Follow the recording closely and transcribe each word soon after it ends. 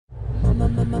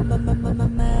My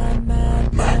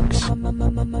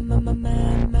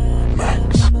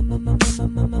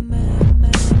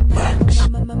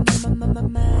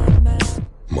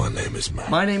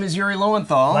name is Yuri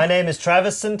Lowenthal. My name is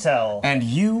Travis Sintel. And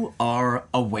you are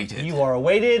awaited. You are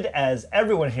awaited, as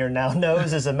everyone here now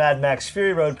knows, is a Mad Max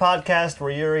Fury Road podcast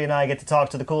where Yuri and I get to talk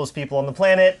to the coolest people on the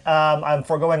planet. I'm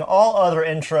foregoing all other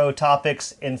intro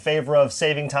topics in favor of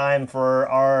saving time for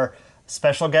our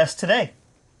special guest today.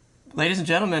 Ladies and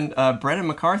gentlemen, Brendan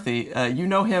McCarthy, you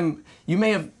know him, you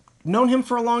may have known him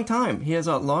for a long time. He has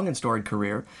a long and storied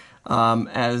career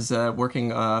as working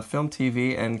film,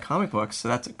 TV, and comic books. So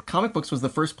comic books was the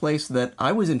first place that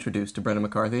I was introduced to Brendan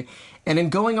McCarthy. And in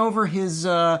going over his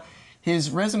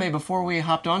resume before we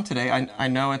hopped on today, I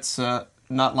know it's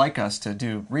not like us to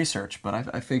do research, but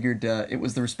I figured it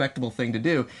was the respectable thing to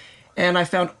do. And I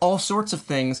found all sorts of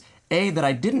things, that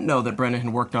I didn't know that Brendan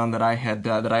had worked on that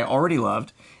I already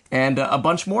loved, and a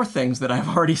bunch more things that I've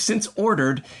already since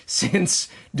ordered since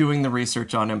doing the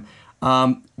research on him.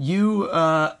 You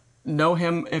know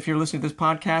him, if you're listening to this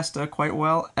podcast, quite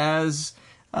well as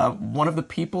one of the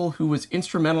people who was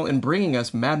instrumental in bringing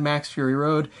us Mad Max Fury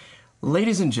Road.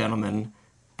 Ladies and gentlemen,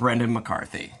 Brendan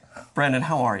McCarthy. Brendan,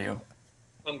 how are you?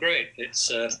 I'm great.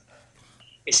 It's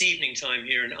evening time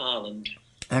here in Ireland.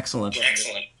 Excellent.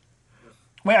 Excellent.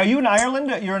 Wait, are you in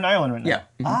Ireland? You're in Ireland right now? Yeah.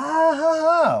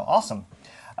 Mm-hmm. Awesome.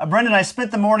 Brendan, I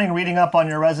spent the morning reading up on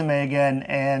your resume again,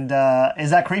 and is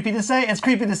that creepy to say? It's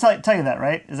creepy to tell you that,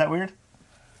 right? Is that weird?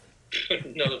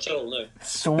 Not at all, no.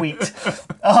 Sweet.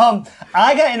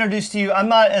 I got introduced to you. I'm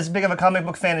not as big of a comic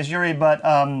book fan as Yuri, but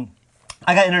I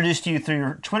got introduced to you through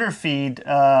your Twitter feed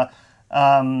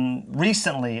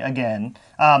recently again.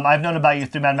 I've known about you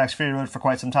through Mad Max Fury Road for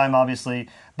quite some time, obviously.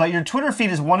 But your Twitter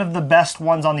feed is one of the best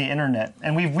ones on the internet.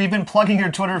 And we've been plugging your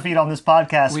Twitter feed on this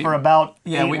podcast for about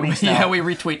 8 weeks now. Yeah, we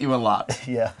retweet you a lot.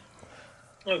 Yeah.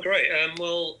 Oh, great.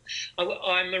 Well,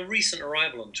 I'm a recent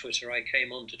arrival on Twitter. I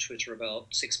came onto Twitter about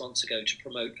 6 months ago to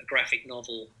promote a graphic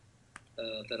novel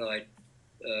that I'd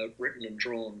written and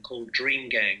drawn called Dream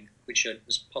Gang, which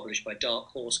was published by Dark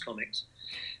Horse Comics.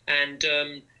 And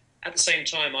at the same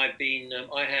time,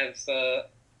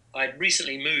 I'd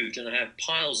recently moved, and I have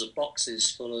piles of boxes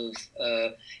full of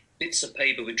bits of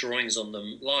paper with drawings on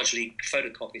them, largely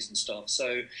photocopies and stuff.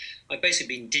 So I've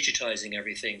basically been digitizing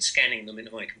everything, scanning them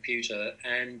into my computer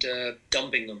and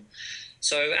dumping them.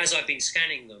 So as I've been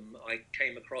scanning them, I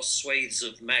came across swathes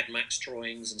of Mad Max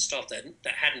drawings and stuff that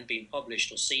hadn't been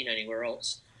published or seen anywhere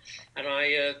else. And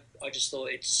I just thought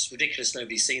it's ridiculous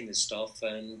nobody's seen this stuff,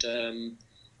 and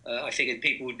I figured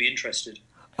people would be interested.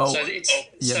 Oh,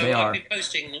 they are. I've been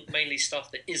posting mainly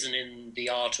stuff that isn't in the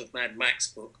Art of Mad Max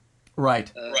book.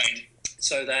 Right. Right.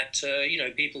 So that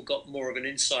people got more of an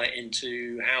insight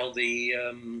into how the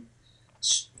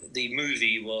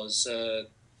movie was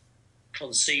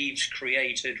conceived,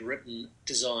 created, written,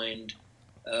 designed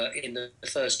in the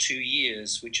first 2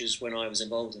 years, which is when I was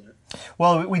involved in it.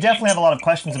 Well, we definitely have a lot of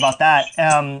questions about that.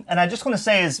 And I just want to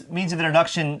say, as means of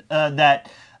introduction,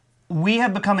 that we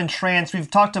have become entranced. We've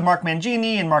talked to Mark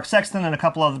Mangini and Mark Sexton and a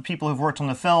couple of the people who've worked on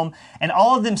the film, and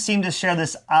all of them seem to share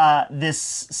this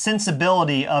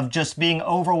sensibility of just being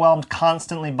overwhelmed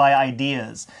constantly by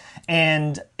ideas.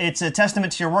 And it's a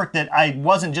testament to your work that I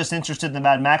wasn't just interested in the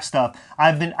Mad Max stuff.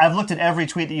 I've looked at every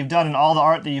tweet that you've done and all the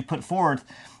art that you've put forth,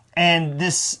 and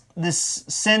this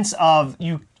sense of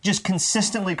you just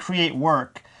consistently create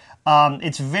work.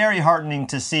 It's very heartening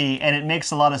to see, and it makes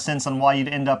a lot of sense on why you'd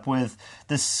end up with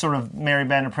this sort of merry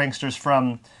band of pranksters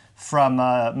from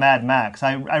Mad Max.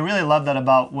 I really love that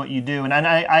about what you do, and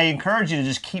I encourage you to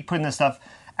just keep putting this stuff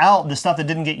out, the stuff that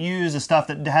didn't get used, the stuff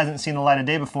that hasn't seen the light of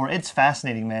day before. It's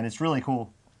fascinating, man. It's really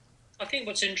cool. I think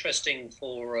what's interesting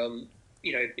for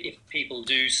if people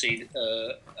do see,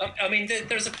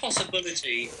 there's a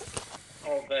possibility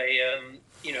of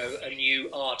a new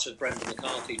Art of Brendan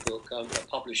McCarthy book. A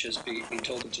publisher's been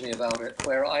talking to me about it,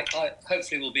 where I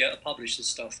hopefully will be able to publish this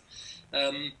stuff.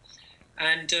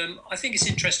 I think it's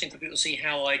interesting for people to see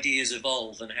how ideas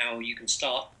evolve and how you can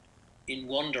start in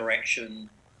one direction,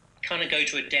 kind of go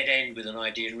to a dead end with an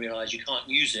idea and realise you can't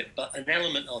use it, but an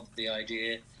element of the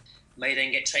idea may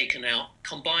then get taken out,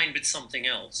 combined with something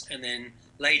else, and then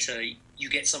later you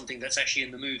get something that's actually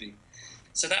in the movie.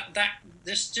 So that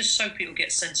just so people get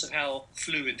a sense of how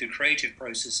fluid the creative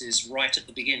process is right at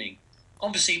the beginning.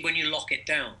 Obviously, when you lock it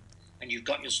down and you've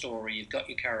got your story, you've got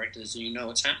your characters, and you know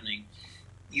what's happening,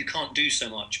 you can't do so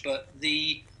much. But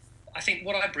I think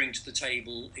what I bring to the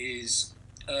table is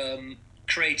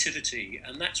creativity,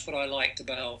 and that's what I liked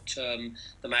about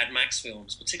the Mad Max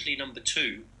films, particularly number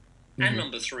 2 and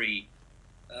number 3.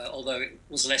 although it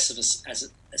was less of a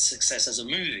success as a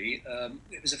movie,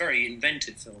 it was a very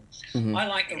inventive film. I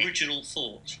like original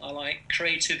thought. I like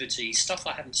creativity, stuff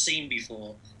I haven't seen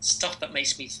before, stuff that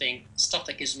makes me think, stuff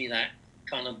that gives me that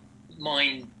kind of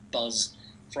mind buzz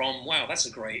from, wow, that's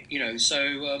a great,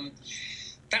 so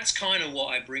that's kind of what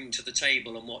I bring to the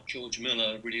table and what George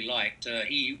Miller really liked.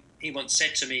 He once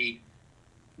said to me,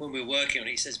 when we were working on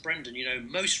it, he says, Brendan,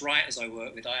 most writers I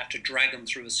work with, I have to drag them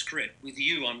through a script. With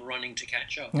you, I'm running to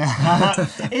catch up.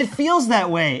 It feels that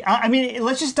way. I mean,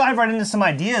 let's just dive right into some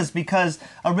ideas, because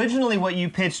originally what you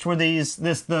pitched were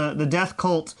the death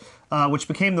cult, which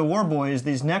became the War Boys,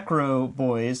 these Necro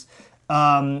Boys.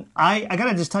 I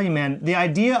gotta just tell you, man, the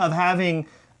idea of having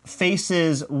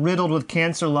faces riddled with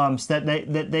cancer lumps that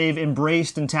they've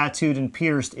embraced and tattooed and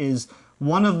pierced is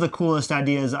one of the coolest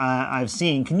ideas I've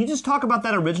seen. Can you just talk about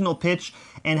that original pitch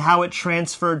and how it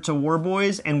transferred to War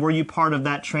Boys, and were you part of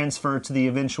that transfer to the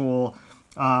eventual,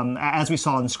 as we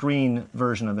saw on screen,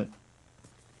 version of it?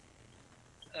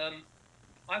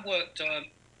 I worked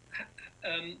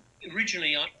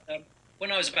originally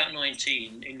when I was about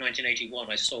 19 in 1981.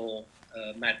 I saw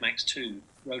Mad Max 2: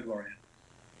 Road Warrior.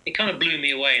 It kind of blew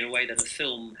me away in a way that a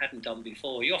film hadn't done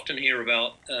before. You often hear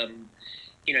about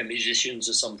musicians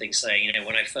or something saying,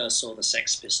 when I first saw the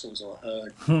Sex Pistols or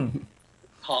heard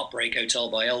Heartbreak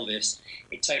Hotel by Elvis,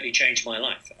 it totally changed my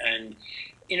life. And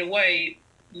in a way,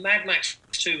 Mad Max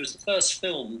 2 was the first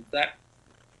film that,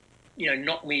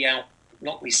 knocked me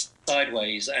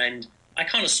sideways. And I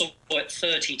kind of saw it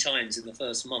 30 times in the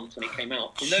first month when it came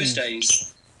out. In those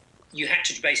days, you had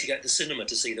to basically go to the cinema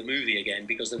to see the movie again,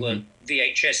 because there weren't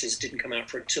VHSs didn't come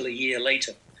out until a year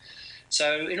later.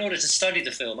 So in order to study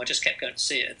the film, I just kept going to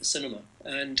see it at the cinema.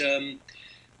 And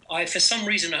for some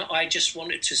reason, I just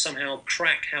wanted to somehow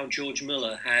crack how George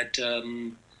Miller had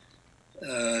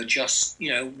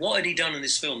what had he done in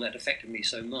this film that affected me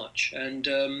so much.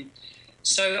 And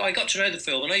so I got to know the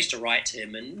film, and I used to write to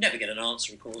him and never get an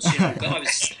answer, of course. But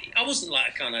I wasn't like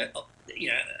a kind of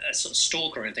a sort of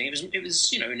stalker or anything. It was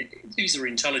these were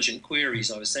intelligent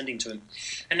queries I was sending to him,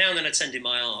 and now and then I'd send him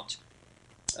my art.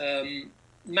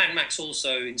 Mad Max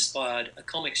also inspired a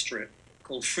comic strip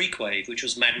called Freakwave, which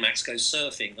was Mad Max Goes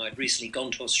Surfing. I'd recently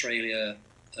gone to Australia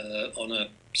on a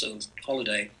sort of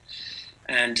holiday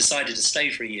and decided to stay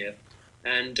for a year.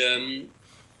 And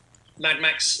Mad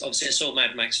Max, obviously I saw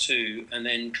Mad Max 2, and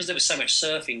then because there was so much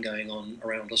surfing going on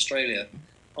around Australia,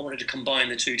 I wanted to combine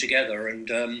the two together. And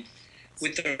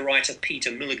with the writer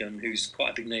Peter Milligan, who's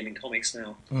quite a big name in comics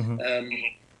now,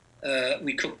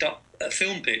 we cooked up a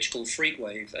film pitch called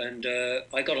Freakwave, and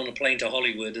I got on a plane to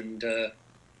Hollywood, and I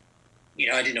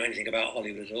didn't know anything about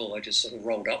Hollywood at all. I just sort of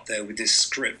rolled up there with this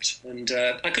script, and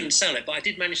I couldn't sell it, but I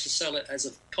did manage to sell it as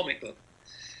a comic book.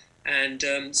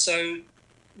 And so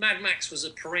Mad Max was a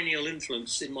perennial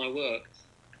influence in my work.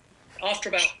 After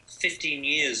about 15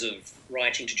 years of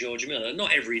writing to George Miller,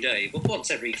 not every day, but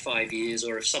once every 5 years,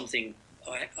 or if something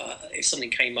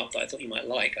came up that I thought you might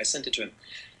like, I sent it to him.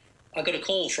 I got a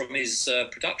call from his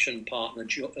production partner,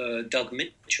 Doug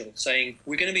Mitchell, saying,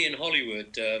 "We're going to be in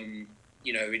Hollywood,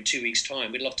 in 2 weeks'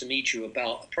 time. We'd love to meet you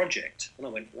about a project." And I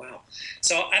went, "Wow!"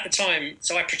 So at the time,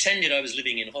 I pretended I was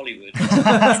living in Hollywood.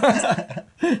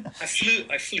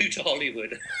 I flew to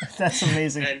Hollywood. That's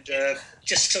amazing. And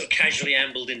just sort of casually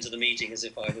ambled into the meeting as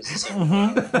if I was.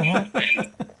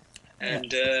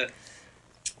 And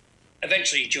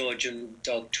eventually, George and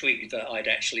Doug twigged that I'd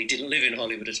actually didn't live in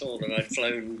Hollywood at all, and I'd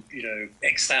flown,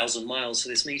 X thousand miles for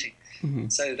this meeting.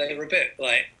 So they were a bit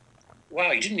like,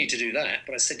 "Wow, you didn't need to do that."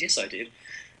 But I said, "Yes, I did."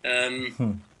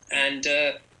 And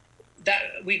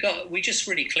that we just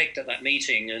really clicked at that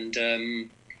meeting. And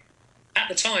at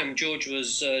the time, George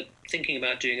was thinking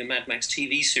about doing a Mad Max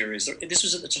TV series. This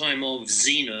was at the time of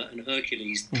Xena and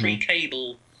Hercules,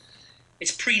 pre-cable.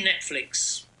 It's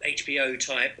pre-Netflix, HBO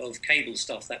type of cable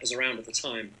stuff that was around at the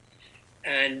time.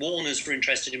 And Warner's were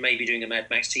interested in maybe doing a Mad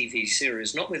Max TV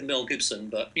series, not with Mel Gibson,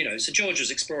 but, so George was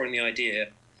exploring the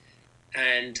idea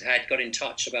and had got in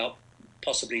touch about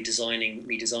possibly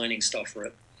designing stuff for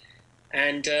it.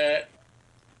 And,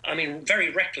 very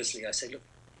recklessly, I said, "Look,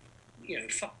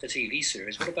 fuck the TV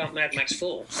series. What about Mad Max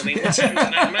 4? I mean, what's happened to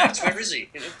Mad Max? Where is he?"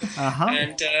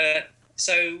 And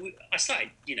so I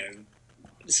started,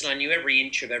 listen, I knew every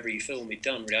inch of every film he'd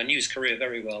done, really. I knew his career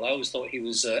very well. I always thought he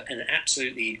was an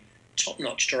absolutely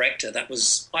top-notch director that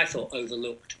was, I thought,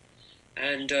 overlooked.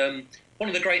 And one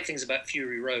of the great things about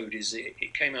Fury Road is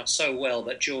it came out so well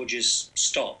that George's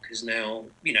stock is now,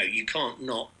 you can't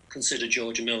not consider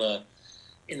George Miller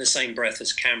in the same breath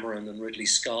as Cameron and Ridley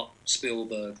Scott,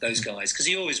 Spielberg, those guys, because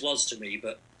he always was to me.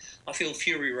 But I feel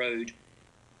Fury Road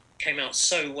came out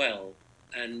so well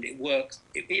and it worked.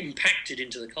 It impacted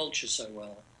into the culture so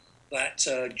well that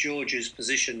George's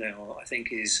position now, I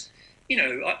think, is, is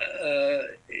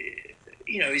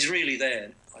really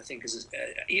there. I think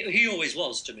he always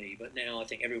was to me, but now I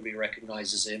think everybody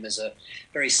recognises him as a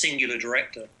very singular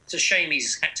director. It's a shame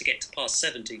he's had to get to past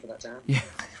 70 for that to happen. Yeah,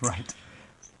 Right.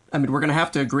 I mean, we're going to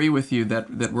have to agree with you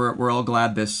that we're all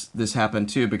glad this happened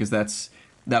too, because that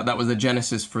was the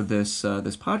genesis for this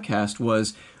podcast.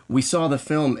 Was we saw the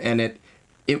film and it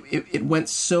went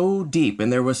so deep,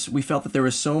 and we felt that there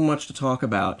was so much to talk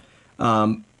about,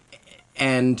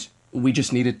 and we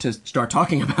just needed to start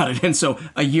talking about it. And so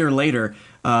a year later,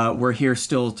 we're here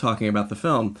still talking about the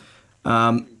film.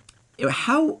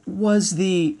 How was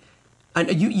the?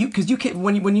 Because you came,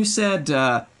 when you said,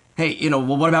 hey,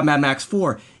 well, what about Mad Max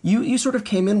 4? You sort of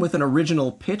came in with an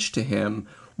original pitch to him.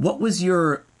 What was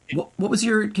your?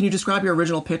 Can you describe your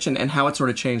original pitch and how it sort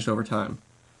of changed over time?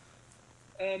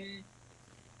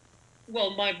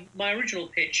 Well, my original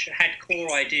pitch had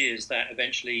core ideas that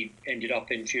eventually ended up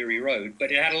in Fury Road,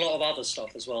 but it had a lot of other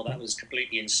stuff as well that was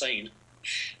completely insane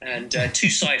and too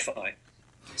sci-fi.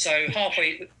 So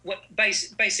halfway,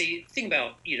 basically, think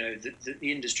about the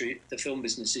industry, the film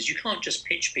business is you can't just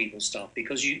pitch people stuff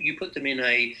because you put them in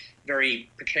a very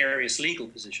precarious legal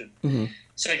position. Mm-hmm.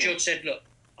 So George said, "Look,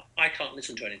 I can't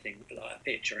listen to anything like a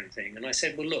pitch or anything," and I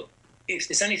said, "Well, look, if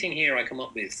there's anything here I come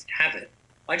up with, have it.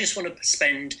 I just want to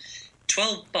spend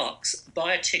 $12,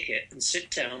 buy a ticket, and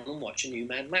sit down and watch a new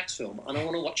Mad Max film, and I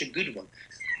want to watch a good one."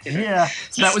 Yeah,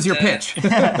 so that was your pitch.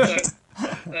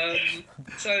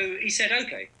 So he said,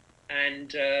 "Okay,"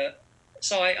 and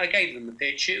so I gave them the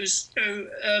pitch. It was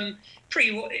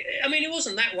pretty. I mean, it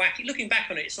wasn't that wacky. Looking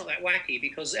back on it, it's not that wacky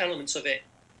because elements of it,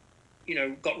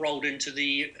 got rolled into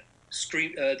the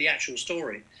the actual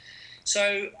story.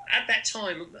 So at that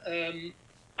time,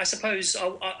 I suppose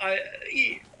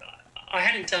I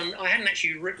hadn't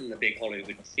actually written a big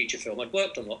Hollywood feature film. I'd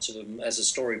worked on lots of them as a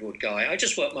storyboard guy. I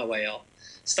just worked my way up,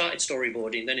 started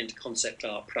storyboarding, then into concept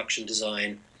art, production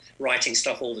design, writing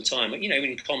stuff all the time.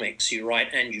 In comics, you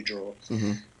write and you draw.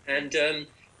 Mm-hmm. And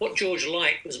what George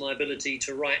liked was my ability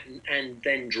to write and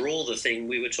then draw the thing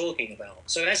we were talking about.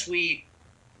 So as we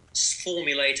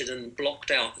formulated and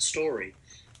blocked out the story,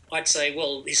 I'd say,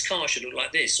 well, his car should look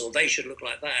like this, or they should look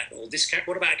like that, or this.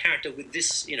 What about a character with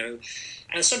this?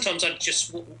 And sometimes I'd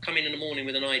just come in the morning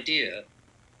with an idea,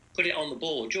 put it on the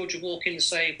board. George would walk in and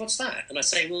say, "What's that?" And I'd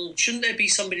say, "Well, shouldn't there be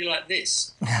somebody like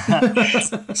this?"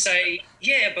 Say,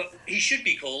 "Yeah, but he should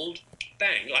be called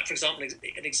bang." Like, for example,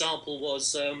 an example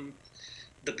was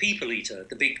the People Eater,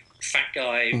 the big fat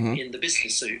guy in the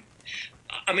business suit.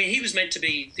 I mean, he was meant to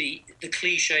be the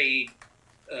cliche.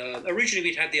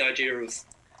 Originally, we'd had the idea of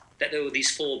that there were these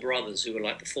four brothers who were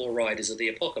like the four riders of the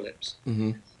apocalypse.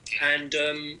 Mm-hmm.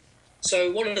 And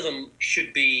so one of them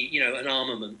should be, an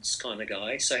armaments kind of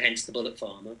guy, so hence the bullet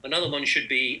farmer. Another one should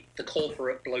be the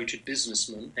corporate bloated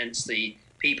businessman, hence the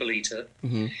People Eater.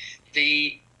 Mm-hmm.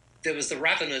 There was the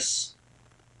ravenous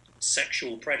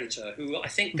sexual predator who I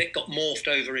think that got morphed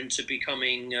over into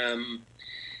becoming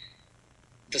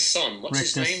the Son. What's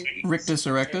his name? Rictus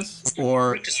Erectus?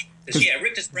 Or... Yeah,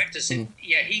 Rictus Erectus. Mm-hmm.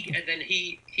 Yeah,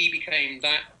 he became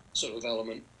that sort of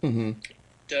element. Mm-hmm.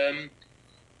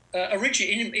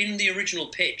 Originally, in the original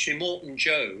pitch, Immortan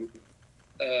Joe,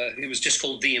 who was just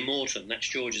called the Immortan, that's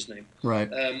George's name. Right.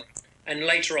 And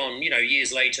later on,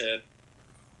 years later,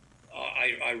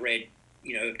 I read,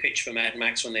 a pitch for Mad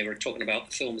Max when they were talking about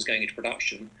the films going into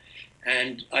production,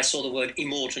 and I saw the word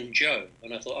Immortan Joe,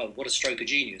 and I thought, oh, what a stroke of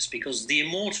genius, because the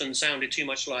Immortan sounded too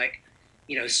much like,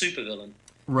 supervillain.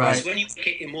 Right. Whereas when you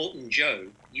get Immortan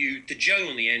Joe, the Joe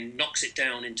on the end knocks it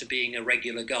down into being a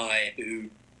regular guy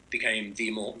who became the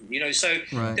Immortan. So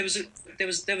right. there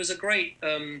was a great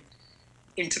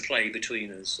interplay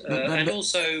between us, and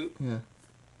also, yeah.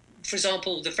 For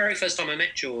example, the very first time I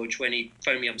met George, when he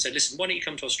phoned me up and said, "Listen, why don't you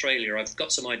come to Australia? I've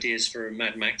got some ideas for a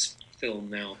Mad Max film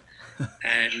now,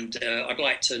 and I'd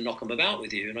like to knock them about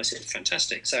with you." And I said,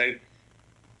 "Fantastic!" So,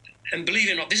 and believe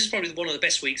it or not, this is probably one of the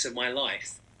best weeks of my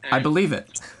life. And, I believe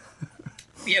it.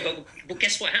 Yeah, but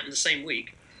guess what happened the same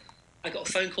week? I got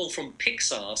a phone call from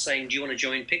Pixar saying, "Do you want to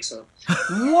join Pixar?"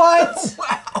 What?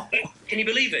 Wow. Can you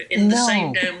believe it? In the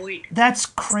same damn week. That's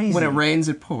crazy. When it rains,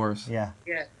 it pours. Yeah.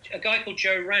 Yeah. A guy called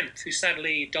Joe Ranft, who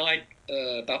sadly died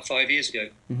about 5 years ago,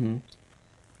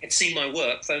 had seen my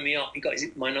work, phoned me up. He got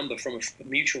my number from a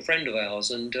mutual friend of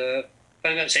ours, and phoned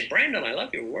me up and said, "Brandon, I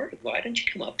love your work. Why don't you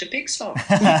come up to Pixar?"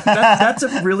 That's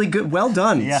a really good, well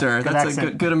done, yeah, sir. That's accent.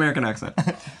 a good American accent.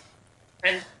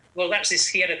 And, well, that's this.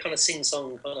 He had a kind of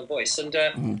sing-song kind of voice. And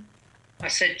I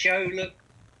said, "Joe, look,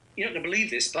 you're not going to believe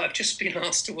this, but I've just been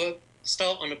asked to work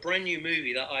start on a brand new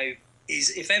movie that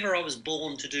if ever I was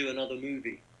born to do another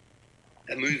movie,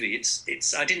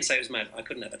 it's. I didn't say it was Mad. I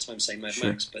couldn't at the time say Mad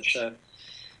Max, but so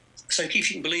if you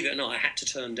can believe it or not, I had to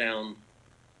turn down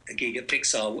a gig at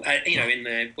Pixar. In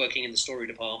there working in the story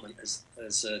department as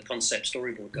a concept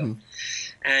storyboard guy,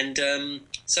 and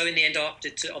so in the end,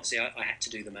 obviously I had to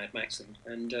do the Mad Max thing,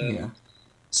 and.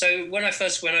 So when I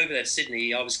first went over there to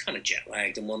Sydney, I was kind of jet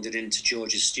lagged and wandered into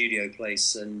George's studio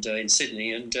place and in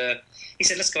Sydney, and he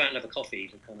said, "Let's go out and have a coffee,"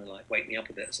 to kind of like wake me up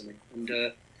a bit or something. And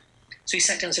so he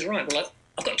sat down and said, "Right, well,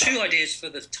 I've got 2 ideas for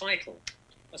the title."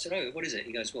 I said, "Oh, what is it?"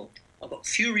 He goes, "Well, I've got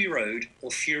Fury Road or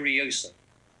Furiosa.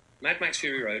 Mad Max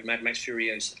Fury Road, Mad Max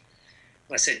Furiosa."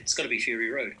 And I said, "It's got to be Fury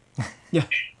Road." Yeah.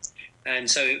 And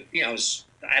so I was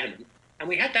adamant, and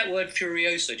we had that word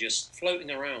Furiosa just floating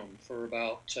around for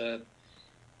about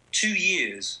 2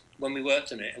 years when we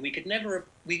worked on it, and we could never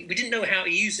we didn't know how to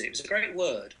use it. It was a great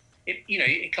word.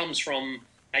 It comes from,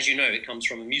 as you know, it comes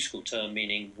from a musical term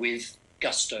meaning with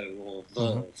gusto or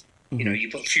verve. Mm-hmm. You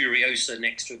put Furiosa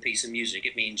next to a piece of music,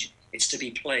 it means it's to be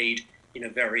played in a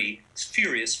very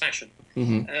furious fashion.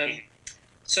 Mm-hmm.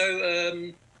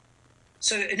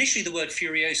 So initially the word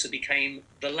Furiosa became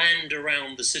the land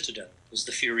around the Citadel was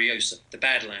the Furiosa. The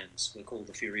Badlands were called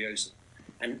the Furiosa,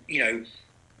 and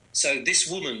so this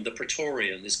woman, the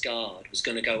Praetorian, this guard, was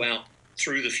going to go out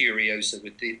through the Furiosa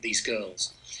with these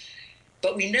girls.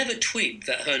 But we never twigged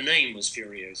that her name was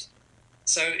Furiosa.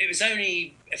 So it was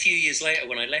only a few years later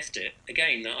when I left it,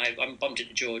 again, that I bumped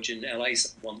into George in LA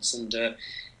once, and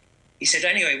he said,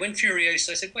 "Anyway, when Furiosa,"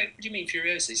 I said, "Wait, what do you mean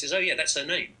Furiosa?" He says, "Oh yeah, that's her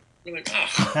name." And I went,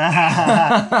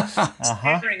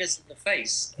 staring us in the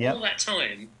face all that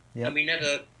time, and we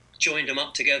never joined them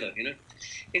up together,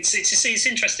 It's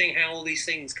interesting how all these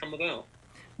things come about.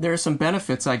 There are some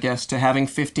benefits, I guess, to having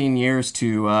 15 years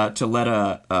to let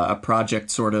a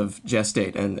project sort of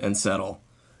gestate and settle.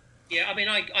 Yeah, I mean,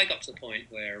 I got to the point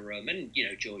where, and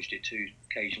George did too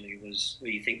occasionally, was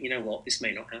where you think, this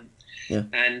may not happen. Yeah.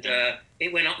 And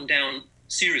it went up and down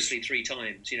seriously 3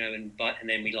 times, and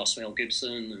then we lost Mel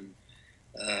Gibson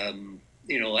and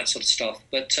all that sort of stuff.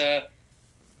 But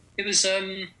it was.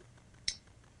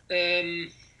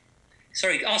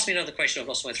 Sorry, ask me another question. I've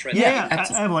lost my thread. Yeah, I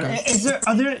have one.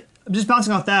 Are there, just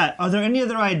bouncing off that, are there any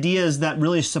other ideas that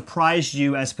really surprised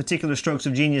you as particular strokes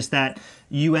of genius that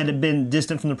you had been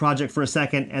distant from the project for a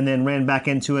second and then ran back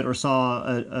into it or saw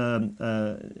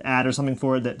a ad or something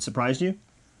for it that surprised you?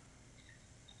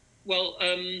 Well,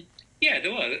 yeah,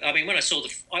 there were. I mean, when I saw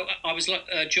I was like,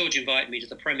 George invited me to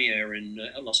the premiere in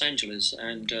Los Angeles,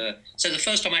 and so the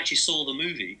first time I actually saw the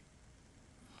movie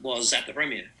was at the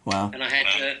premiere. Wow. And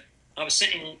I was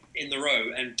sitting in the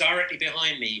row, and directly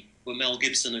behind me were Mel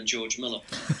Gibson and George Miller.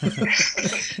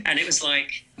 And it was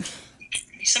like,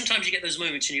 sometimes you get those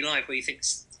moments in your life where you think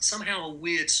somehow a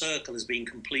weird circle has been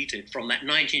completed from that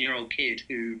 19-year-old kid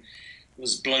who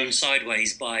was blown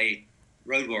sideways by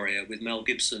Road Warrior with Mel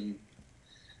Gibson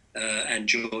and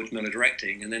George Miller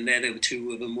directing. And then there the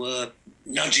 2 of them were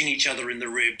nudging each other in the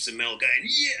ribs, and Mel going,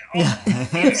 "Yeah,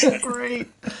 That's great."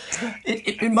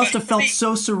 It must have felt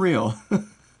so surreal.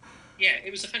 Yeah,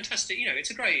 it was a fantastic, it's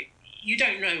a great, you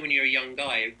don't know when you're a young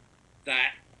guy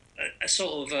that a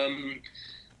sort of,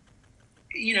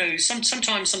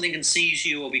 sometimes something can seize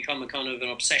you or become a kind of an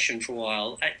obsession for a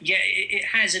while. It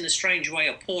has in a strange way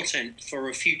a portent for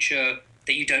a future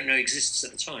that you don't know exists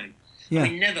at the time. Yeah. I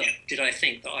mean, never did I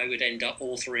think that I would end up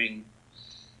authoring,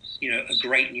 a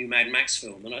great new Mad Max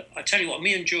film. And I tell you what,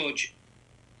 me and George,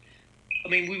 I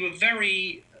mean, we were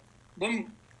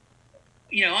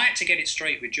I had to get it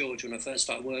straight with George when I first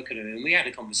started working with him, and we had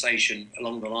a conversation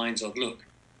along the lines of, "Look,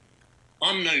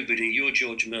 I'm nobody, you're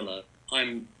George Miller.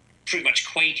 I'm pretty much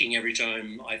quaking every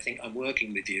time I think I'm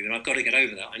working with you, and I've got to get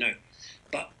over that, I know.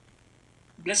 But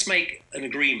let's make an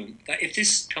agreement that if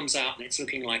this comes out and it's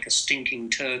looking like a stinking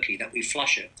turkey, that we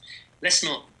flush it. Let's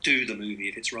not do the movie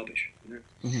if it's rubbish."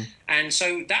 Mm-hmm. And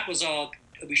so that was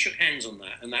we shook hands on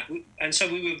that, and so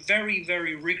we were very,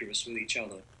 very rigorous with each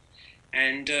other.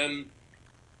 And,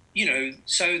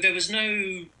 so there was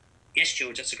no, "Yes,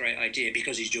 George, that's a great idea,"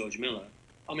 because he's George Miller.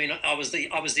 I mean, I was the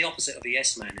opposite of a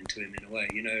yes man into him in a way,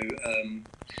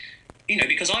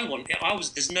 because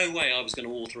there's no way I was going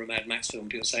to author a Mad Max film.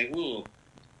 People say, "Whoa,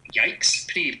 yikes,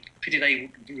 pity they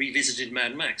revisited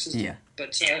Mad Max," isn't it?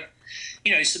 But,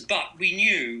 but we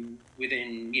knew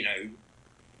within,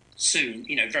 soon,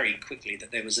 very quickly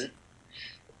that there was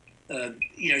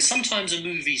sometimes a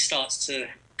movie starts to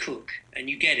cook and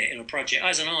you get it in a project.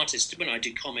 As an artist, when I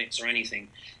do comics or anything,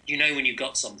 when you've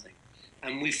got something.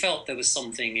 And we felt there was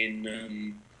something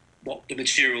in what the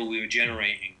material we were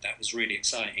generating. That was really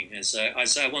exciting. As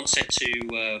I once said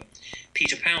to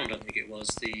Peter Pound, I think it was,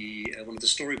 the one of the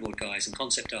storyboard guys and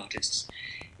concept artists,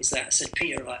 is that I said,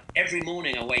 Peter, like, every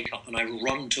morning I wake up and I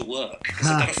run to work because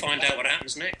I've got to find out what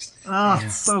happens next. Oh,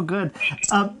 so good.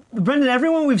 Brendan,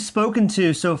 everyone we've spoken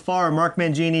to so far, Mark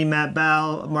Mangini, Matt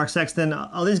Bow, Mark Sexton,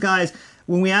 all these guys,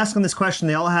 when we ask them this question,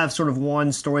 they all have sort of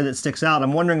one story that sticks out.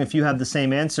 I'm wondering if you have the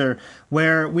same answer,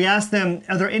 where we ask them,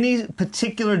 are there any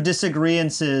particular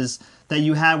disagreements that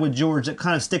you had with George that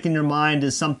kind of stick in your mind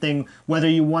as something, whether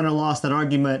you won or lost that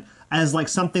argument, as like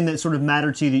something that sort of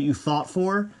mattered to you that you fought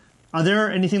for? Are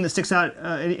there anything that sticks out,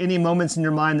 any moments in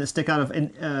your mind that stick out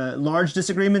of large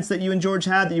disagreements that you and George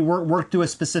had, that you worked through a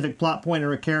specific plot point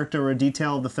or a character or a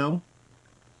detail of the film?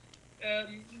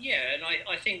 Yeah, and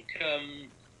I think,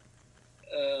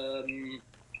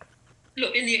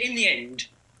 look, in the end,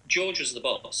 George was the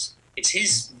boss. It's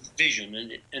his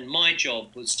vision, and my job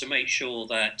was to make sure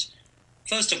that,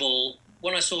 first of all,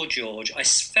 when I saw George, I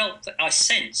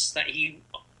sensed that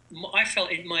I felt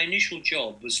my initial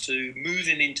job was to move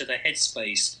him into the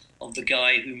headspace of the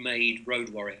guy who made Road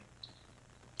Warrior.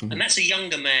 Mm-hmm. And that's a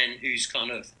younger man who's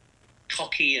kind of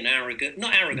cocky and arrogant.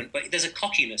 Not arrogant, but there's a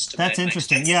cockiness to that. That's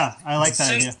interesting. Yeah, I like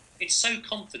that idea. It's so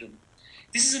confident.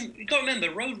 You've got to remember,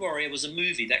 Road Warrior was a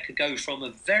movie that could go from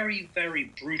a very,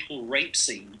 very brutal rape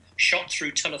scene shot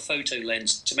through telephoto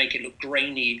lens to make it look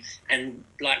grainy and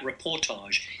like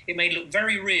reportage. It made it look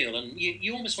very real, and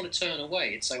you almost want to turn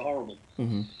away. It's so horrible.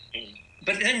 Mm-hmm.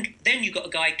 But then you've got a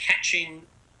guy catching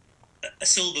a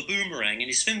silver boomerang and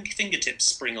his fingertips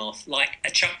spring off like a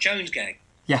Chuck Jones gag.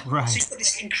 Yeah, right. So you've got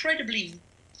this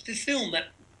the film that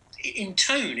in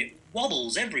tone, it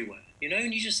wobbles everywhere,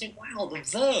 and you just think, wow, the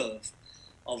verve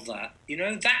of that,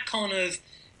 that kind of,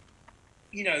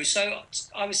 so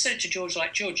I was said to George,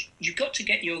 like, George, you've got to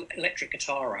get your electric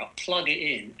guitar out, plug it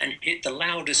in, and hit the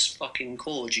loudest fucking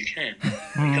chords you can,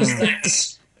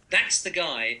 because that's the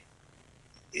guy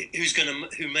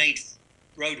who made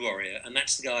Road Warrior, and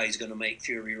that's the guy who's going to make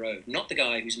Fury Road, not the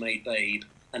guy who's made Babe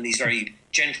and these very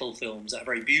gentle films that are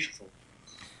very beautiful.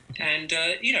 And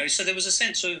so there was a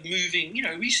sense of moving.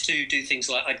 We used to do things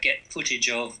like I'd get footage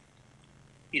of,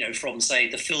 from, say,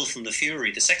 The Filth and the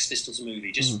Fury, the Sex Pistols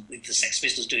movie, just the Sex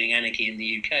Pistols doing Anarchy in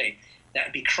the UK. That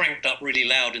would be cranked up really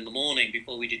loud in the morning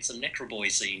before we did some Necro Boy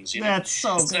scenes. That's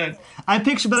so good. I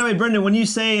picture, by the way, Brendan, when you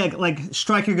say like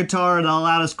strike your guitar and the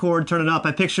loudest chord, turn it up,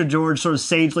 I picture George sort of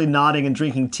sagely nodding and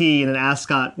drinking tea in an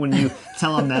ascot when you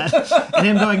tell him that. And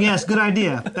him going, yes, good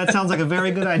idea. That sounds like a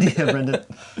very good idea, Brendan.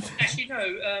 Actually,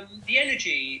 no, the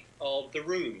energy of the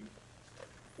room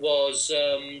was,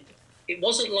 it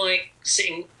wasn't like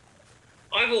sitting,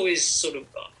 I've always sort of,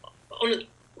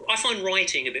 I find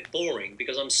writing a bit boring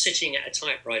because I'm sitting at a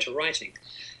typewriter writing.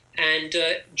 And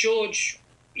George,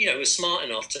 was smart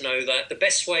enough to know that the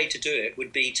best way to do it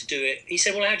would be to do it. He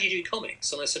said, well, how do you do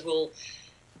comics? And I said, well,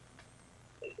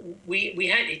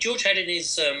 George had in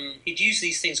his, he'd use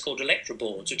these things called electro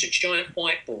boards, which are giant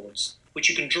whiteboards, which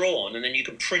you can draw on, and then you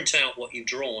can print out what you've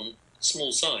drawn,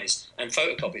 small size, and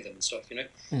photocopy them and stuff,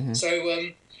 Mm-hmm.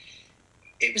 So,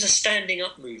 it was a standing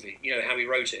up movie, how he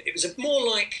wrote it. It was more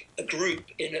like a group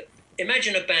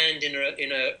imagine a band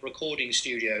in a recording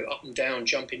studio, up and down,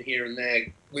 jumping here and there,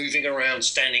 moving around,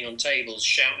 standing on tables,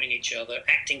 shouting at each other,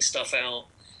 acting stuff out,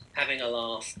 having a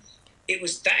laugh.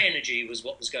 That energy was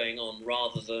what was going on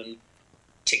rather than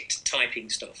typing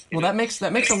stuff. Well, that makes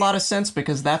a lot of sense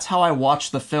because that's how I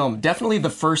watched the film. Definitely the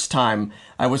first time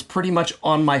I was pretty much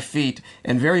on my feet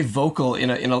and very vocal at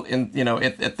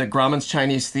the Grauman's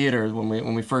Chinese Theater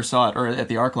when we first saw it, or at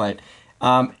the ArcLight,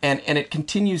 and it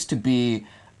continues to be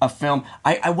a film.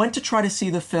 I went to try to see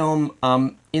the film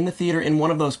in the theater, in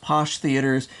one of those posh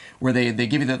theaters where they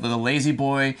give you the lazy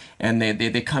boy and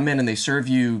they come in and they serve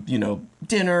you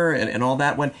dinner and all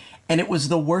that one. And it was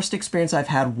the worst experience I've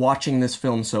had watching this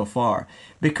film so far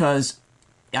because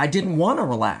I didn't want to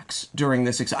relax during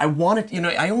this. I wanted,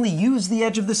 I only use the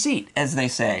edge of the seat, as they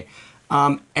say.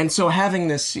 And so having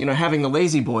this, having the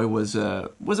lazy boy was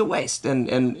a waste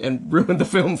and ruined the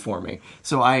film for me.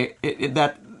 So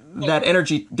that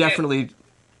energy definitely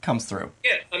comes through.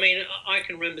 Yeah, I mean, I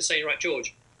can remember saying, right,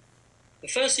 George, the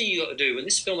first thing you got to do when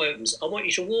this film opens, I want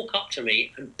you to walk up to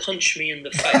me and punch me in the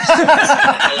face.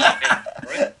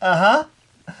 Right? Uh-huh.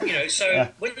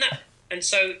 When that, and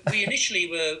so we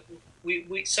initially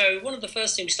so one of the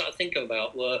first things we started thinking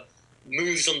about were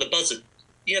moves on the buzzard.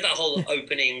 That whole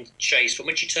opening chase from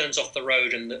when she turns off the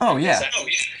road and there's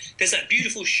that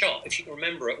beautiful shot, if you can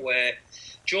remember it, where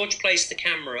George placed the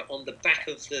camera on the back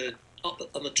of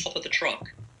on the top of the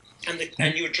truck,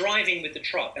 and you're driving with the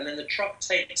truck, and then the truck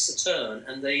takes a turn,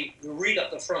 and the rig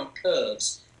up the front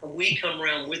curves, and we come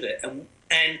round with it, and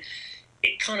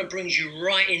it kind of brings you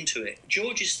right into it.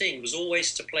 George's thing was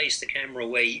always to place the camera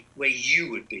where you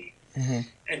would be,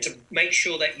 and to make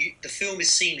sure that the film is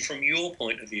seen from your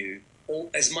point of view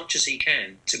as much as he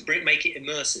can to make it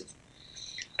immersive.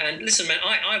 And listen, man,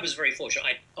 I was very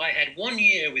fortunate. I had 1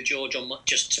 year with George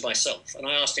just to myself, and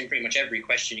I asked him pretty much every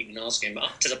question you can ask him,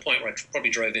 up to the point where I probably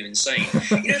drove him insane.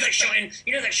 You know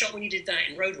that shot when you did that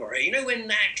in Road Warrior? You know when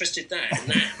the actress did that and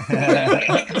that?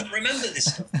 I can't remember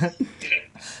this stuff. You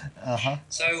know?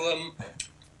 So,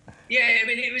 yeah, I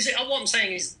mean, it was. What I'm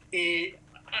saying is,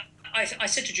 I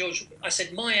said to George, I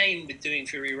said, my aim with doing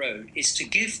Fury Road is to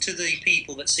give to the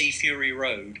people that see Fury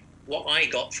Road what I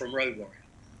got from Road Warrior.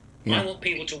 Yeah. I want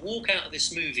people to walk out of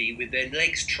this movie with their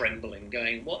legs trembling,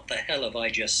 going, "What the hell have I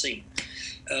just seen?"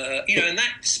 And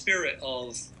that spirit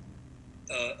of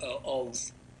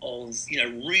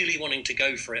really wanting to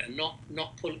go for it and not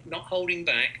holding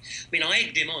back. I mean, I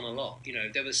egged him on a lot. You know,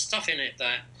 there was stuff in it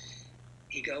that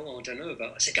he'd go, "Oh, I don't know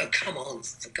about." I said, "Oh, come on,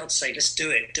 for God's sake, let's do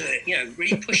it." You know,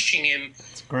 really pushing him.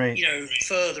 That's great. You know,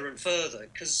 further and further,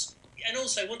 and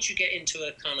also once you get into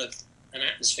a kind of an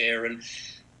atmosphere and.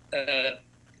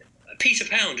 Peter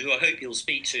Pound, who I hope you'll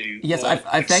speak to. Yes,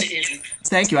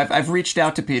 thank you. I've reached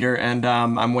out to Peter, and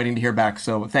I'm waiting to hear back.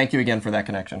 So thank you again for that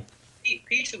connection.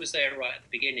 Peter was there right at the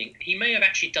beginning. He may have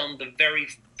actually done the very,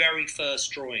 very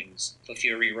first drawings for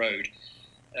Fury Road.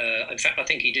 In fact, I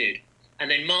think he did.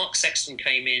 And then Mark Sexton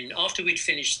came in after we'd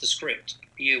finished the script,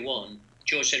 year one.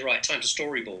 George said, "Right, time to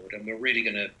storyboard, and we're really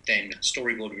going to then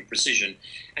storyboard with precision."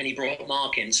 And he brought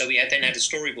Mark in. So we then had a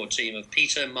storyboard team of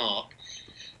Peter, Mark,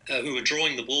 who were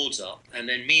drawing the boards up, and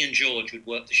then me and George would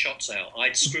work the shots out.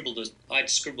 I'd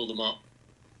scribble them up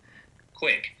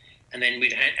quick, and then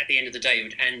at the end of the day,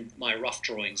 we'd hand my rough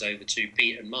drawings over to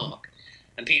Pete and Mark,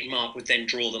 and Pete and Mark would then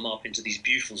draw them up into these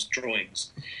beautiful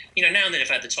drawings. You know, now and then if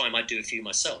I had the time, I'd do a few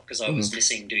myself, because I was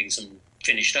missing doing some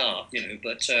finished art, you know,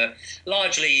 but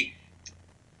largely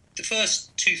the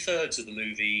first 2/3 of the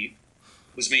movie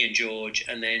was me and George,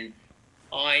 and then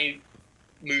I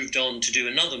moved on to do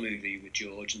another movie with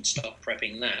George and start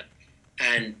prepping that.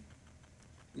 And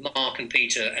Mark and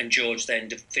Peter and George then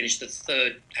finished the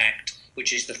third act,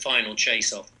 which is the final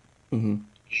chase-off.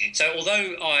 So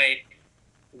although I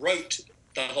wrote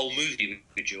the whole movie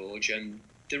with George, and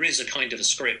there is a kind of a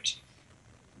script,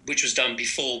 which was done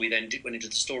before we then went into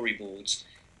the storyboards,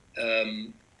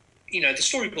 the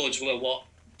storyboards were what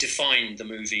defined the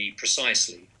movie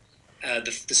precisely.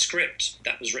 The script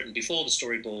that was written before the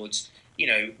storyboards, you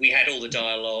know, we had all the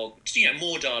dialogue,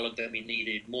 more dialogue than we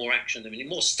needed, more action than we needed,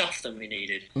 more stuff than we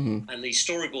needed. And the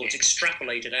storyboards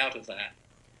extrapolated out of that,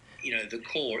 you know, the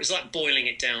core. It's like boiling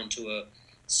it down to a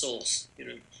sauce, you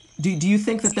know. Do you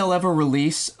think that they'll ever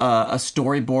release a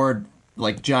storyboard,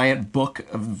 like, giant book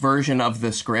version of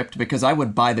the script? Because I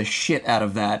would buy the shit out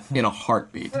of that in a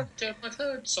heartbeat. I've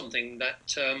heard something that...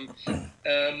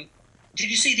 did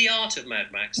you see The Art of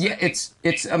Mad Max? Yeah,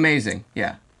 it's amazing,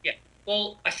 yeah.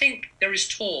 Well, I think there is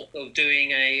talk of doing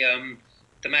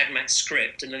the Mad Max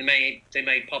script, and they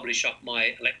may publish up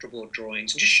my Electroboard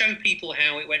drawings and just show people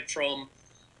how it went from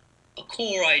a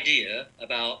core idea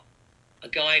about a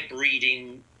guy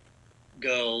breeding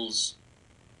girls,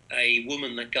 a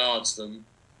woman that guards them.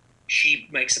 She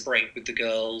makes a break with the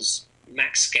girls.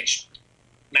 Max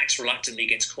reluctantly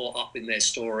gets caught up in their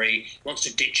story, wants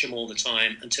to ditch them all the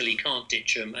time until he can't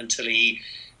ditch them, until he,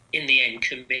 in the end,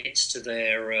 commits to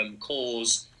their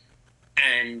cause.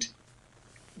 And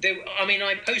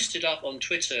I posted up on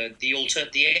Twitter the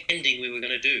ending we were going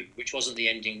to do, which wasn't the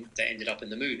ending that ended up in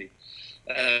the movie.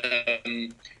 That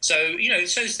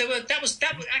was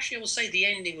actually, I will say the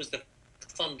ending was the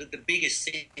biggest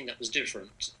thing that was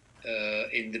different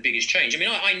in the biggest change. I mean,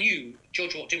 I knew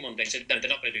George walked in one day and said, "No, they're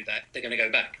not going to do that. They're going to go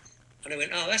back." And I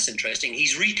went, "Oh, that's interesting."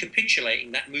 He's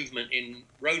recapitulating that movement in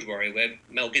Road Warrior where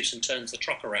Mel Gibson turns the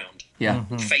truck around,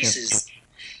 faces,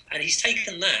 and he's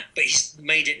taken that, but he's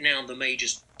made it now the major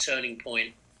turning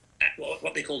point at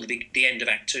what they call the end of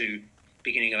Act 2,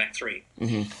 beginning of Act 3.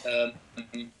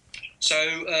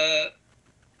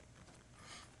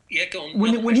 Yeah, go on.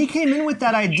 When he came in with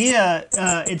that idea,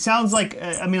 it sounds like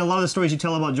a lot of the stories you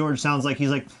tell about George sounds like he's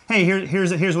like, "Hey,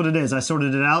 here's what it is. I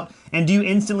sorted it out." And do you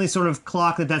instantly sort of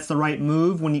clock that that's the right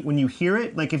move when you hear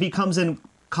it? Like if he comes in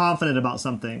confident about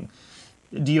something,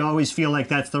 do you always feel like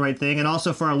that's the right thing? And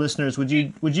also for our listeners, would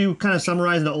you kind of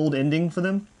summarize the old ending for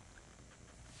them?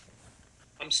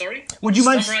 I'm sorry. Would you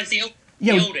mind summarize the old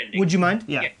ending? Would you mind?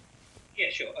 Yeah. Yeah,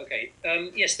 sure. Okay.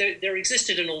 Yes, there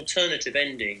existed an alternative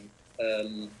ending.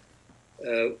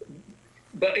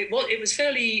 but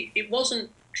it wasn't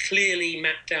clearly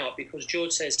mapped out, because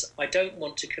George says, I don't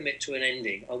want to commit to an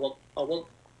ending. I want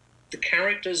the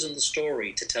characters and the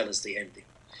story to tell us the ending.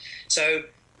 So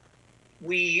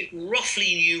we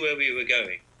roughly knew where we were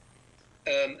going.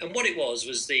 And what it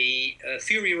was the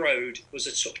Fury Road was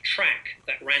a sort of track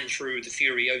that ran through the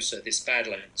Furiosa, this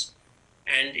Badlands.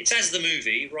 And it's as the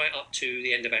movie, right up to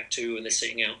the end of Act 2, and they're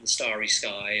sitting out in the starry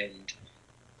sky, and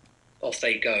off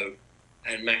they go.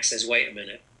 And Max says, wait a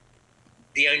minute.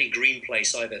 The only green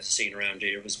place I've ever seen around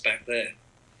here was back there.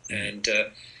 And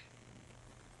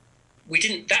we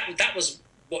didn't. That was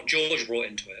what George brought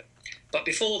into it. But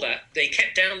before that, they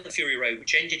kept down the Fury Road,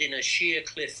 which ended in a sheer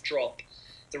cliff drop.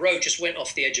 The road just went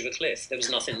off the edge of a cliff. There was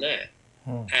nothing there.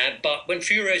 But when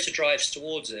Furiosa drives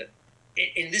towards it,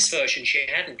 in this version, she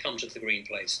hadn't come to the green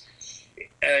place.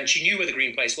 And she knew where the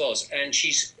green place was. And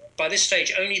by this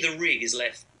stage, only the rig is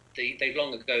left. They've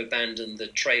long ago abandoned the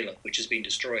trailer, which has been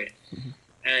destroyed.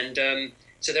 And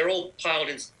so they're all piled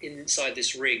inside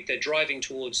this rig. They're driving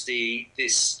towards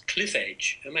this cliff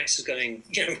edge. And Max is going,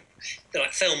 they're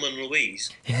like Thelma and Louise,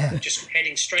 just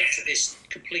heading straight to this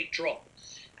complete drop.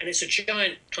 And it's a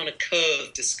giant kind of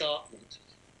curved escarpment.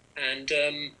 And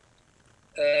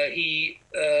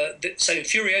so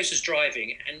Furiosa's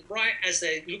driving, and right as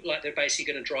they look like they're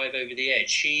basically going to drive over the edge,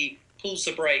 she pulls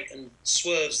the brake and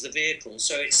swerves the vehicle,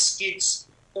 so it skids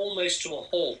almost to a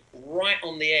halt right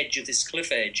on the edge of this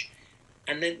cliff edge.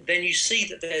 And then you see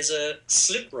that there's a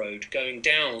slip road going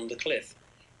down the cliff,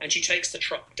 and she takes the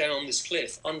truck down this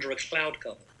cliff under a cloud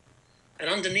cover. And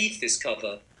underneath this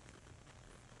cover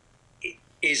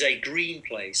is a green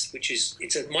place,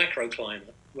 it's a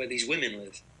microclimate where these women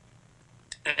live.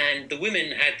 And the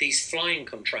women had these flying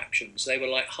contraptions. They were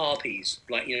like harpies,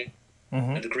 like,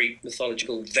 the Greek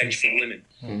mythological vengeful women.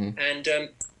 And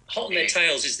hot on their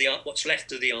tails is what's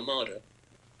left of the Armada.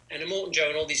 And Immortan Joe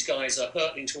and all these guys are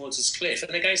hurtling towards this cliff,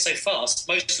 and they're going so fast,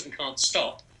 most of them can't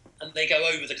stop, and they go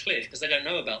over the cliff because they don't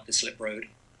know about this slip road.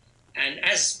 And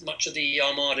as much of the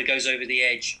Armada goes over the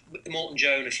edge, Immortan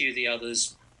Joe and a few of the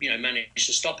others, manage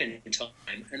to stop in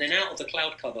time. And then out of the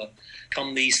cloud cover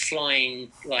come these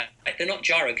flying, like, they're not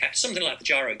gyro captain, something like the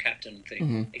gyro captain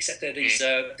thing, except they're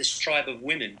this tribe of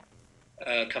women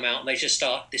come out, and they just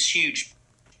start this huge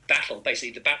battle,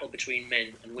 basically the battle between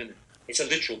men and women. It's a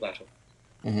literal battle.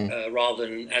 Rather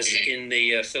than, as in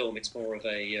the film, it's more of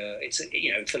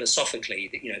philosophically,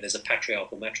 there's a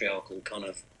matriarchal kind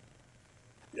of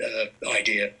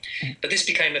idea. But this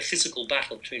became a physical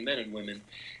battle between men and women.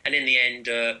 And in the end,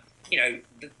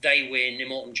 they win,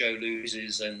 Immortan Joe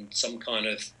loses, and some kind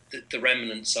of, the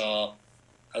remnants are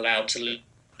allowed to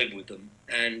live with them.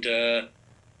 And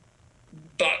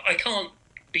but I can't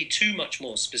be too much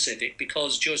more specific,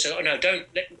 because George said, I don't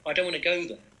want to go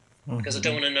there, because I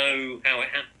don't want to know how it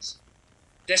happens.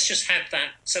 Let's just have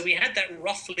that. So we had that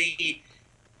roughly,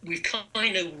 we've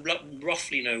kind of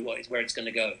roughly know where it's going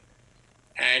to go.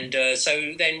 And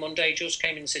so then one day George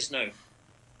came in and says, no.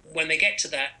 When they get to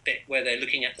that bit where they're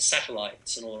looking at the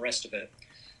satellites and all the rest of it,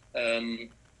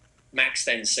 Max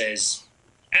then says,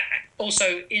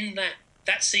 also in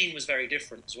that scene was very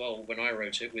different as well when I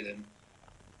wrote it with him,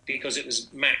 because it was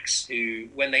Max who,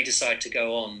 when they decide to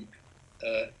go on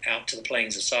out to the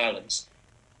Plains of Silence,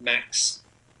 Max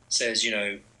says,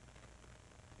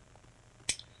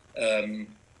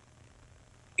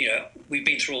 we've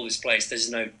been through all this place.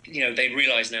 There's no, they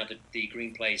realise now that the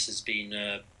green place has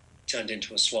been turned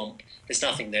into a swamp. There's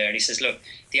nothing there. And he says, look,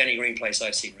 the only green place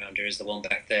I've seen around here is the one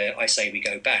back there. I say we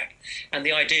go back. And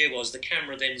the idea was the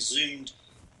camera then zoomed.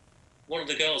 One of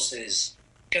the girls says,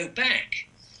 go back.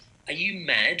 Are you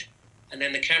mad? And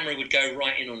then the camera would go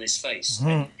right in on his face.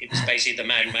 It was basically the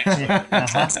Mad Max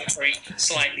where he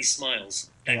slightly smiles.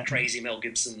 That crazy Mel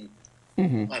Gibson,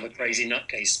 I'm a crazy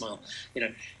nutcase smile.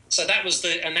 So that was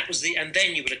and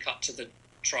then you would have cut to the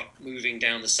truck moving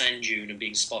down the sand dune and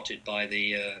being spotted by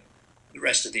the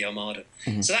rest of the Armada.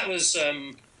 So that was,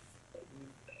 then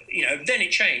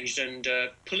it changed, and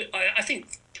I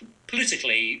think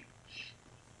politically,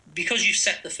 because you've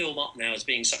set the film up now as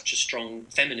being such a strong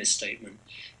feminist statement,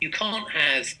 you can't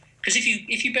have, because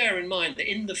if you bear in mind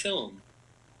that in the film,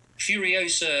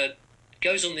 Furiosa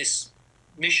goes on this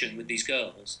mission with these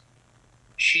girls,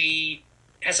 she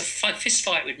has a fist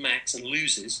fight with Max and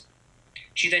loses.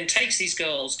 She then takes these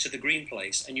girls to the green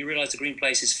place, and you realise the green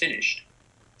place is finished.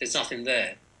 There's nothing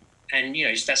there. And,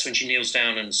 that's when she kneels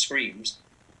down and screams.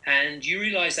 And you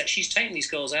realise that she's taken these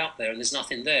girls out there and there's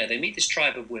nothing there. They meet this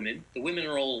tribe of women. The women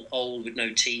are all old with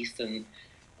no teeth. And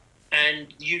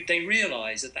they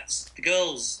realise that that's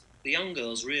the young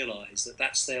girls realise that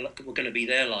that's were going to be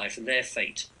their life and their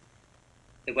fate.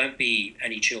 There won't be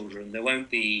any children. There won't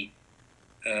be,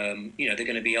 they're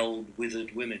going to be old,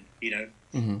 withered women,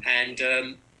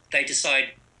 And they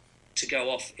decide to go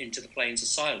off into the plains of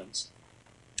silence.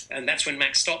 And that's when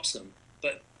Max stops them.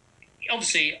 But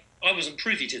obviously, I wasn't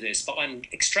privy to this, but I'm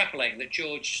extrapolating that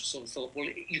George sort of thought, well,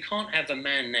 you can't have a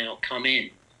man now come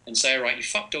in and say, all right, you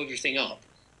fucked everything up.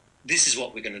 This is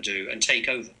what we're going to do and take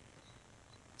over.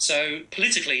 So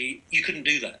politically, you couldn't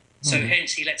do that. So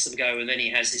hence he lets them go, and then he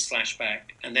has this flashback,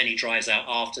 and then he drives out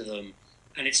after them,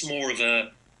 and it's more of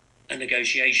a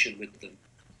negotiation with them.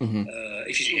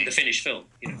 If you in the finished film,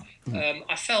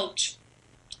 I felt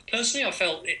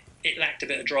it lacked a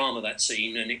bit of drama, that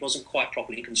scene, and it wasn't quite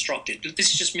properly constructed.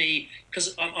 This is just me,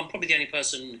 because I'm probably the only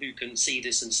person who can see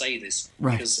this and say this,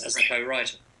 because as the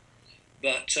co-writer.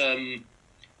 But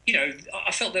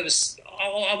I felt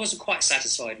I wasn't quite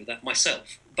satisfied with that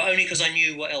myself, but only because I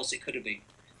knew what else it could have been.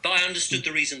 But I understood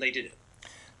the reason they did it.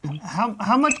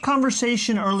 How much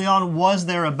conversation early on was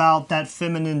there about that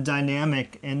feminine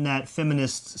dynamic and that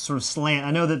feminist sort of slant?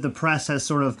 I know that the press has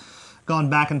sort of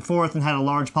gone back and forth and had a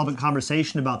large public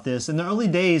conversation about this. In the early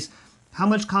days, how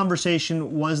much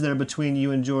conversation was there between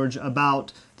you and George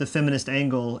about the feminist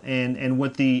angle and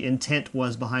what the intent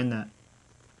was behind that?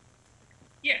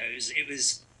 Yeah, it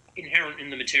was inherent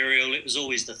in the material. It was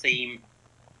always the theme.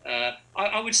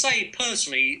 I would say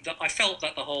personally that I felt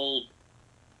that the whole,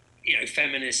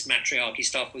 feminist matriarchy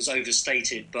stuff was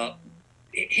overstated, but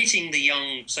hitting the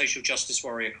young social justice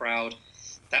warrior crowd,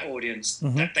 that audience,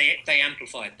 that they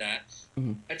amplified that.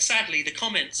 And sadly, the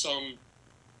comments on,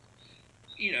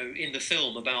 in the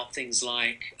film about things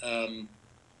like,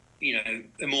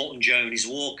 Immortan Joe, his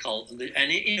war cult, and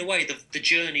in a way, the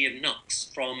journey of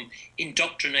Nux from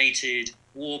indoctrinated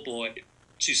war boy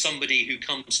to somebody who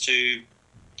comes to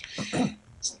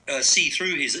see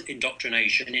through his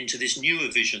indoctrination into this newer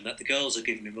vision that the girls are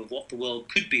giving him of what the world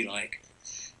could be like.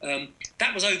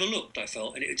 That was overlooked, I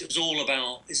felt, and it was all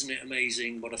about, isn't it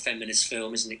amazing, what a feminist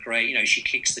film, isn't it great? She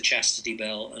kicks the chastity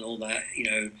belt and all that,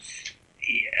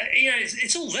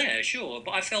 it's all there, sure,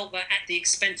 but I felt that at the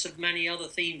expense of many other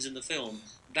themes in the film,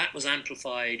 that was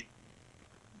amplified,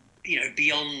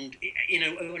 beyond, in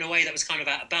a way that was kind of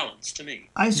out of balance to me.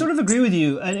 I sort of agree with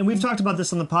you, and we've talked about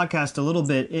this on the podcast a little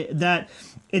bit, that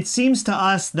it seems to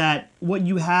us that what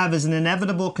you have is an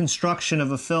inevitable construction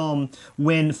of a film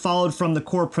when followed from the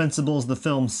core principles the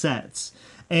film sets.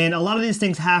 And a lot of these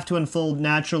things have to unfold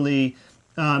naturally,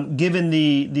 given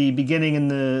the beginning and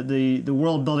the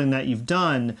world building that you've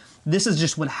done. This is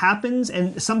just what happens,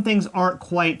 and some things aren't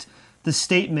quite the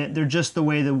statement, they're just the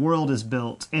way the world is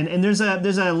built. And there's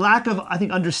a lack of, I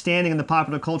think, understanding in the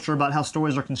popular culture about how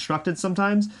stories are constructed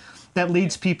sometimes that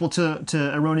leads people to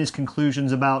erroneous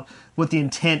conclusions about what the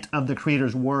intent of the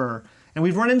creators were. And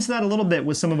we've run into that a little bit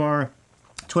with some of our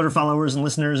Twitter followers and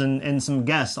listeners and some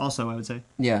guests also, I would say.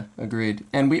 Yeah, agreed.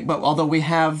 But although we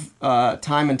have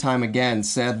time and time again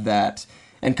said that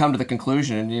and come to the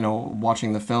conclusion,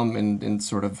 watching the film in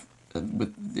sort of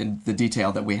in the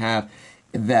detail that we have,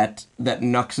 that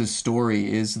Nux's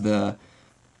story is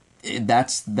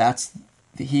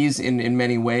he's in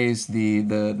many ways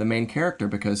the main character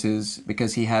because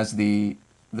he has the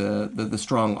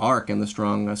strong arc and the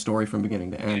strong story from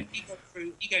beginning to end.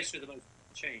 He goes through the most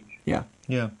change. Yeah.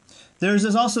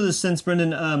 There's also this sense,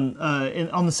 Brendan,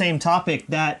 on the same topic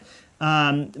that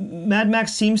Mad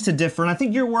Max seems to differ, and I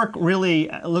think your work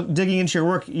really, digging into your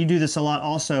work, you do this a lot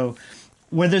also,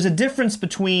 where there's a difference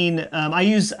between, I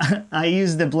use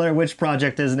the Blair Witch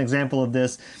Project as an example of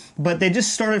this, but they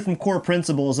just started from core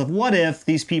principles of what if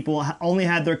these people only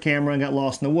had their camera and got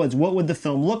lost in the woods? What would the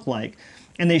film look like?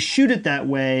 And they shoot it that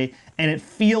way, and it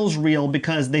feels real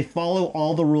because they follow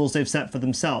all the rules they've set for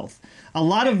themselves. A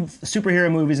lot of superhero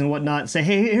movies and whatnot say,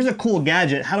 hey, here's a cool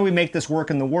gadget. How do we make this work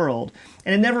in the world?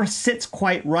 And it never sits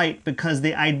quite right because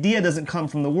the idea doesn't come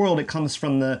from the world. It comes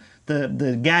from the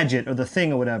gadget or the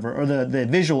thing or whatever, or the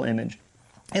visual image.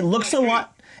 It looks a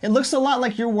lot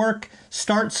like your work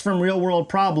starts from real world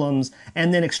problems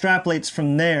and then extrapolates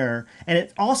from there. And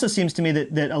it also seems to me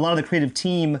that a lot of the creative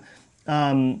team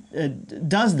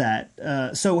does that.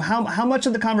 So how much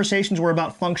of the conversations were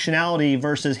about functionality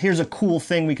versus here's a cool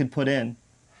thing we could put in?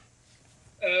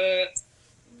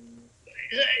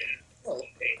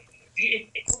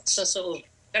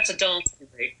 That's a dance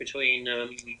debate between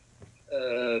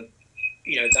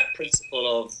that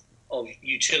principle of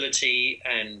utility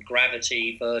and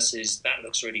gravity versus that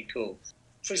looks really cool.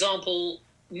 For example,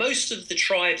 most of the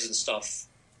tribes and stuff,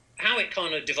 how it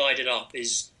kind of divided up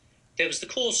is there was the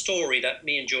core story that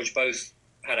me and George both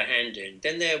had a hand in.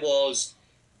 Then there was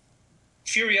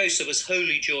Furiosa was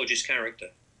wholly George's character.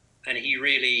 and he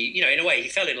really, in a way, he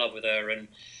fell in love with her, and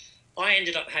I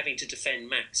ended up having to defend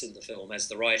Max in the film as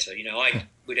the writer. I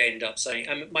would end up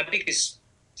saying, my biggest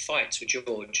fights with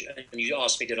George, and you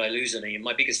asked me, did I lose any? And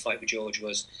my biggest fight with George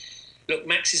was, look,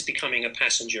 Max is becoming a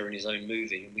passenger in his own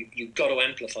movie, and you've got to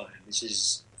amplify him. This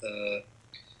is, so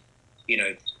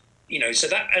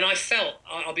that, and I felt,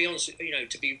 I'll be honest,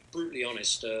 to be brutally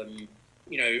honest,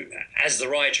 as the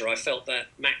writer, I felt that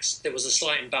Max, there was a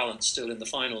slight imbalance still in the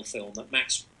final film, that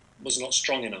Max was not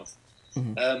strong enough.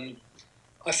 Mm-hmm.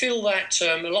 I feel that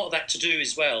a lot of that to do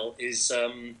as well is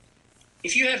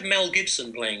if you have Mel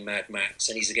Gibson playing Mad Max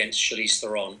and he's against Charlize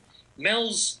Theron,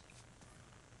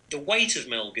 the weight of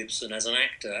Mel Gibson as an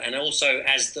actor, and also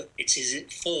it's his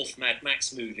fourth Mad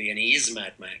Max movie and he is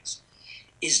Mad Max,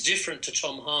 is different to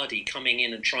Tom Hardy coming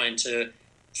in and trying to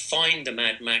find the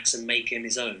Mad Max and make him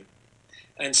his own.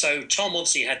 And so Tom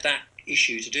obviously had that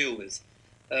issue to deal with.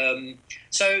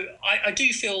 So I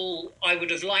do feel I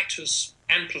would have liked to have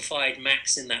amplified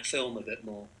Max in that film a bit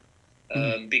more.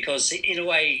 Because in a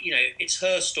way, it's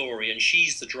her story and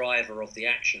she's the driver of the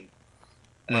action.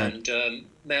 Right. And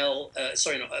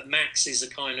Max is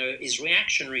is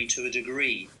reactionary to a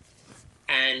degree.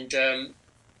 And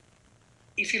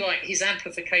if you like, his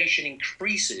amplification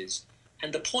increases.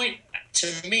 And the point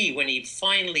to me, when he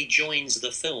finally joins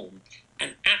the film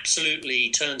and absolutely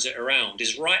turns it around,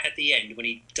 is right at the end when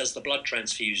he does the blood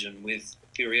transfusion with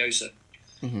Furiosa.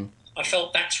 Mm-hmm. I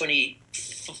felt that's when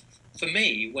for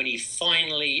me, when he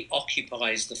finally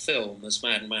occupies the film as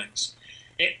Mad Max.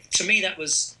 To me, that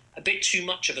was a bit too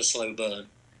much of a slow burn.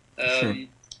 Sure.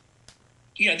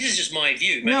 This is just my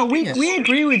view. No, we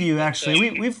agree with you,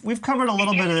 actually. We've covered a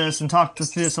little bit of this and talked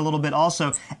through this a little bit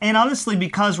also. And honestly,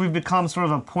 because we've become sort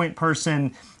of a point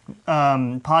person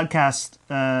podcast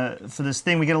for this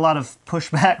thing, we get a lot of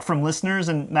pushback from listeners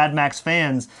and Mad Max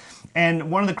fans.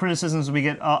 And one of the criticisms we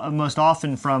get most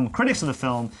often from critics of the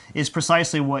film is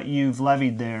precisely what you've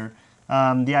levied there.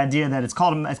 The idea that it's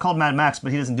called Mad Max,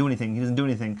 but he doesn't do anything. He doesn't do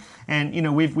anything.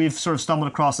 And we've sort of stumbled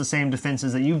across the same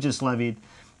defenses that you've just levied.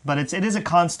 But it is a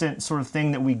constant sort of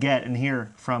thing that we get and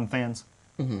hear from fans.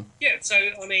 Mm-hmm. Yeah. So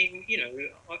I mean,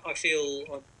 I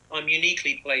feel I'm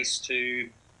uniquely placed to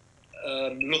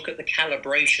look at the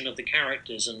calibration of the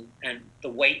characters and the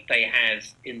weight they have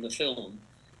in the film.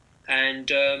 And,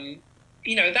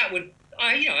 that would,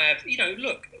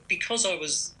 look, because I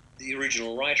was the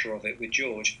original writer of it with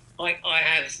George, I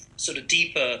have sort of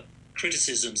deeper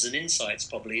criticisms and insights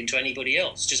probably into anybody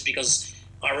else, just because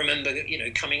I remember,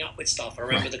 coming up with stuff. I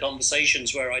remember the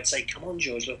conversations where I'd say, come on,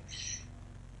 George, look,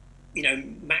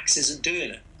 Max isn't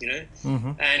doing it,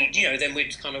 Mm-hmm. And, then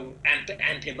we'd kind of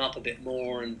amp him up a bit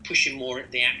more and push him more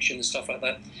into the action and stuff like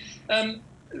that.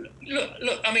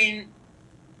 Look, I mean,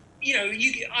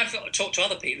 I've talked to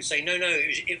other people who say, no,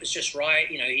 it was just right.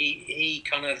 He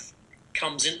kind of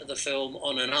comes into the film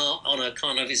on a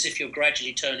kind of as if you're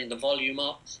gradually turning the volume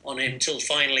up on him until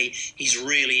finally he's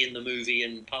really in the movie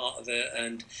and part of it.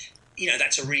 And,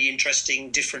 that's a really interesting,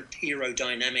 different hero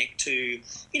dynamic to,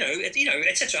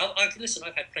 etc. I've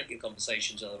had plenty of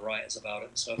conversations with other writers about it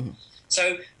and stuff. Mm-hmm.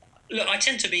 So, look, I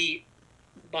tend to be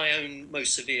my own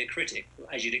most severe critic,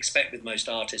 as you'd expect with most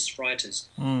artists, writers.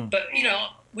 But,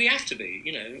 we have to be,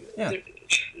 Yeah.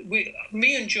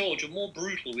 Me and George are more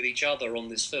brutal with each other on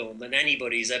this film than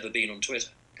anybody's ever been on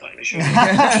Twitter. Kind of sure.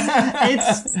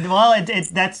 That's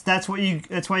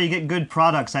why you get good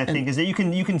products, I think, is that you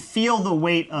can feel the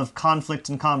weight of conflict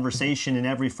and conversation in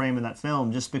every frame of that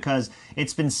film, just because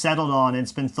it's been settled on,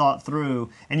 it's been thought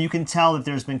through, and you can tell that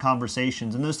there's been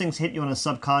conversations, and those things hit you on a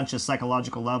subconscious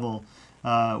psychological level.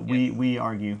 We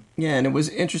argue. Yeah, and it was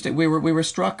interesting. We were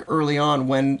struck early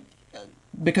on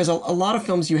because a lot of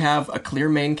films you have a clear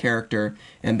main character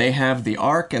and they have the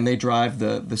arc and they drive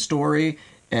the story,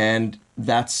 and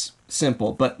that's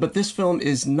simple. But this film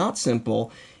is not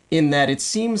simple in that it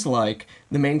seems like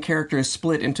the main character is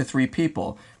split into three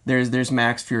people. There's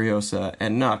Max, Furiosa,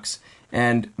 and Nux.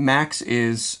 And Max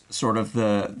is sort of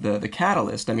the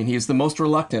catalyst. I mean, he is the most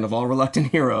reluctant of all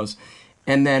reluctant heroes.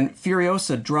 And then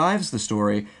Furiosa drives the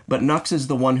story, but Nux is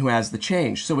the one who has the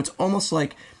change. So it's almost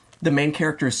like the main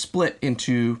character is split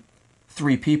into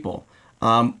three people,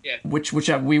 which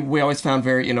we always found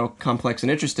very complex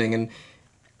and interesting,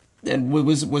 and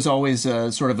was always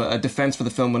sort of a defense for the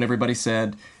film when everybody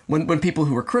said when people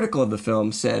who were critical of the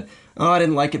film said, "Oh, I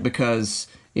didn't like it because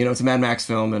it's a Mad Max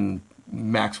film and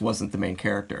Max wasn't the main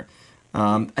character."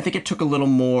 I think it took a little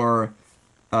more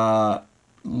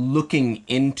looking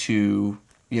into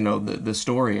the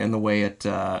story and the way it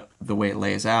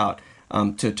lays out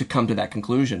to come to that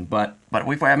conclusion. But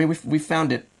we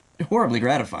found it horribly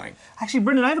gratifying. Actually,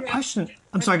 Brendan, I have a question.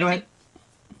 I'm sorry. Go ahead.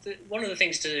 one of the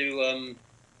things to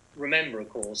remember, of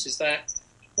course, is that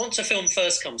once a film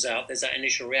first comes out, there's that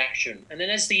initial reaction, and then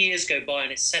as the years go by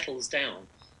and it settles down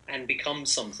and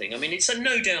becomes something. I mean,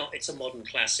 no doubt it's a modern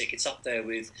classic. It's up there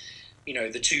with,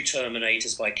 the two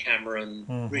Terminators by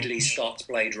Cameron, Ridley Scott's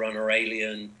Blade Runner,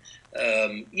 Alien,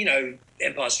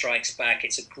 Empire Strikes Back.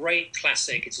 It's a great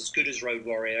classic. It's as good as Road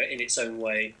Warrior in its own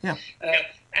way. Yeah.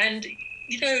 And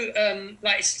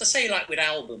like with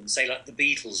albums, say like the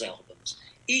Beatles albums,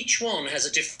 each one has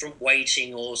a different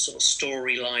weighting or sort of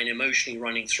storyline emotionally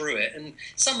running through it, and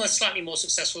some are slightly more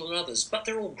successful than others, but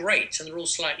they're all great and they're all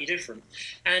slightly different.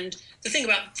 And the thing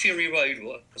about Fury Road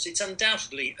was it's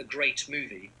undoubtedly a great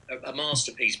movie, a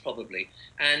masterpiece probably,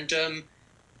 and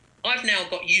I've now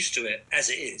got used to it as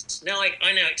it is. Now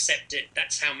I now accept it.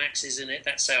 That's how Max is in it.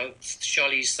 That's how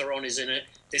Charlize Theron is in it.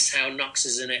 This is how Nux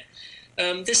is in it.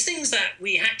 There's things that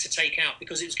we had to take out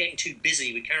because it was getting too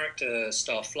busy with character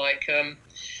stuff. Like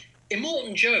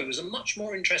Immortan Joe was a much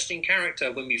more interesting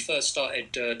character when we first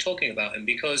started talking about him,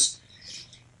 because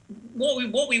what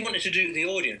we wanted to do to the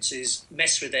audience is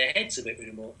mess with their heads a bit with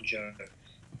Immortan Joe.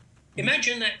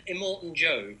 Imagine that Immortan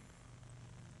Joe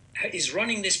is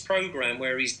running this program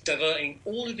where he's diverting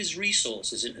all of his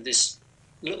resources into this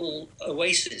little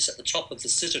oasis at the top of the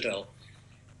Citadel,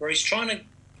 where he's trying to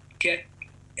get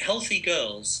healthy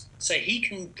girls so he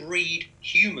can breed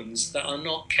humans that are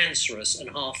not cancerous and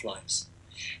half-lives,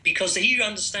 because he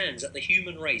understands that the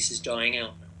human race is dying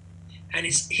out now, and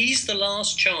he's the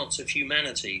last chance of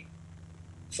humanity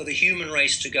for the human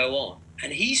race to go on,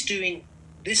 and he's doing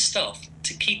this stuff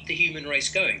to keep the human race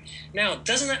going. Now,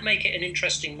 doesn't that make it an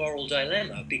interesting moral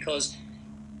dilemma? Because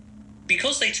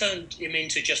they turned him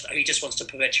into he just wants to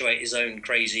perpetuate his own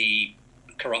crazy,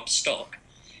 corrupt stock.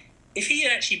 If he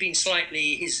had actually been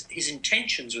slightly, his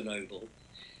intentions were noble,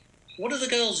 what are the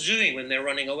girls doing when they're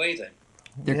running away then?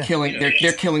 They're killing.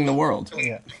 They're killing the world.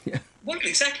 Yeah. Well,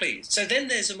 exactly. So then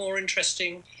there's a more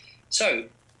interesting. So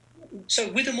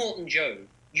with Immortan Joe,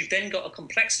 you've then got a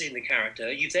complexity in the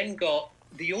character. You've then got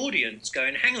the audience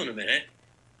going, hang on a minute,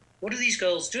 what are these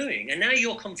girls doing? And now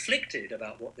you're conflicted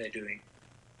about what they're doing.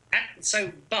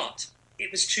 But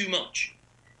it was too much.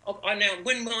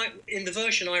 In the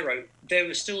version I wrote, there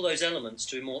were still those elements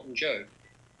to Immortan Joe.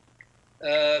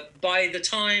 By the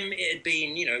time it had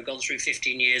been, gone through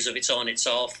 15 years of it's on, it's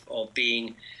off, of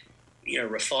being,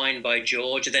 refined by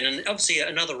George, and then obviously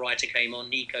another writer came on,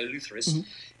 Nico Lutheris,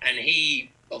 and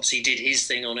he obviously did his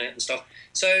thing on it and stuff.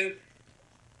 So,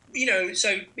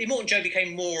 so Immortan Joe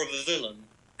became more of a villain,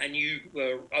 and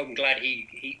I'm glad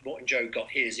Immortan Joe got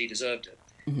his, he deserved it.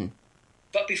 Mm-hmm.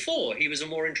 But before, he was a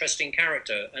more interesting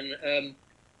character, and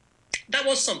that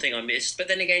was something I missed. But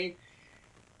then again,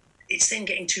 it's then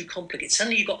getting too complicated.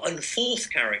 Suddenly you've got a fourth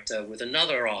character with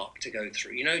another arc to go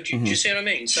through. Do you see what I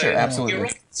mean? So sure, absolutely. You're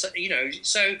right.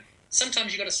 So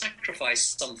sometimes you've got to sacrifice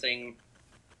something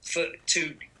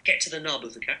to get to the nub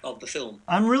of the film.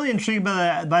 I'm really intrigued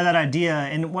by that idea,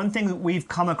 and one thing that we've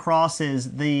come across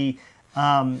is the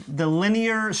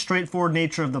linear, straightforward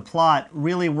nature of the plot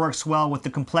really works well with the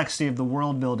complexity of the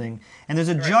world building. And there's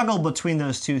a juggle between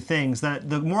those two things. That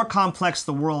the more complex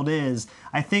the world is,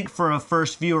 I think for a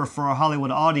first viewer, for a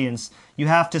Hollywood audience, you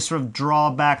have to sort of draw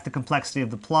back the complexity of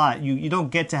the plot. You don't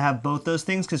get to have both those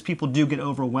things because people do get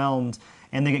overwhelmed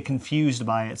and they get confused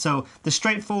by it. So the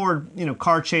straightforward,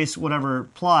 car chase, whatever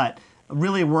plot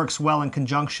really works well in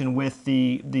conjunction with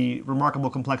the remarkable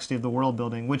complexity of the world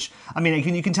building, which, I mean,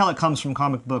 you can tell it comes from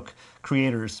comic book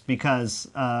creators, because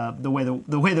the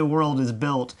way the world is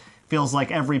built feels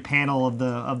like every panel of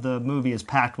the movie is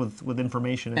packed with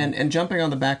information. And jumping on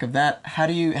the back of that, how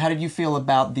did you feel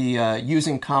about the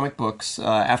using comic books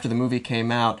after the movie came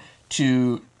out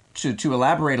to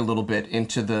elaborate a little bit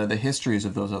into the histories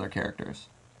of those other characters?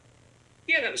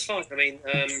 Yeah, that was fun. I mean,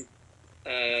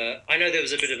 I know there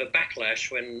was a bit of a backlash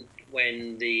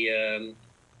when the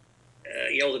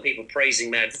older people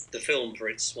praising the film for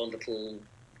its wonderful,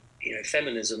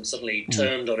 feminism suddenly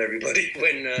turned on everybody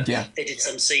when they did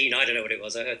some scene. I don't know what it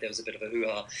was. I heard there was a bit of a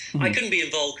hoo-ha. I couldn't be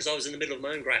involved because I was in the middle of my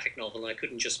own graphic novel and I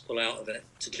couldn't just pull out of it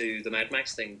to do the Mad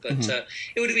Max thing. But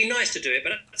it would have been nice to do it.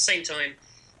 But at the same time,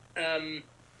 I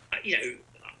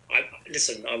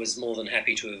was more than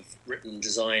happy to have written,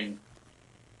 designed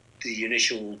the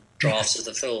initial drafts of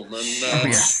the film.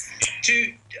 Listen,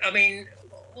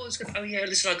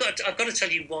 I've got to tell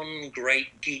you one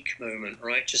great geek moment,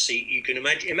 right? Just so you can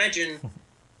imagine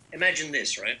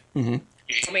this, right? Mm-hmm.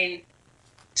 I mean,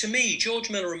 to me, George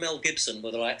Miller and Mel Gibson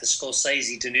were like the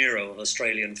Scorsese, De Niro of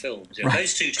Australian films. Right.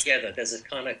 Those two together, there's a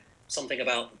kind of something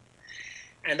about them.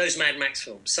 And those Mad Max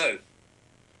films. So,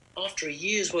 after a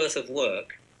year's worth of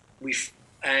work,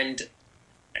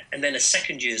 and then a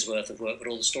second year's worth of work with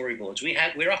all the storyboards.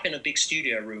 We're up in a big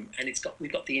studio room, and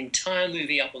we've got the entire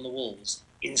movie up on the walls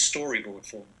in storyboard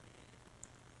form,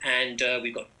 and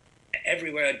we've got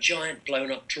everywhere giant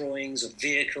blown up drawings of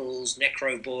vehicles,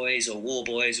 Necro Boys or War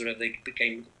Boys, whatever they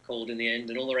became called in the end,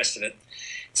 and all the rest of it.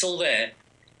 It's all there.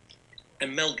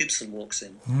 And Mel Gibson walks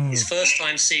in. His first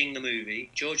time seeing the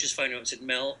movie. George has phoned him up and said,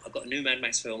 "Mel, I've got a new Mad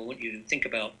Max film. I want you to think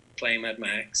about playing Mad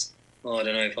Max." "Oh, I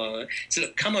don't know if I..." So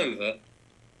look, come over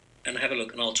and have a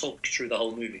look, and I'll talk you through the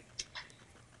whole movie.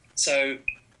 So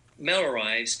Mel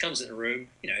arrives, comes in the room,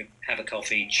 have a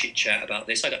coffee, chit-chat about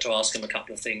this. I got to ask him a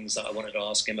couple of things that I wanted to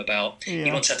ask him about. Yeah.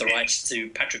 He once had the rights to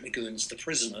Patrick McGowan's The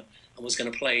Prisoner and was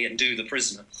going to play and do The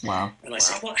Prisoner. Wow. And I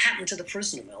said, "What happened to The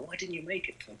Prisoner, Mel? Why didn't you make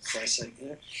it, for Christ's sake?"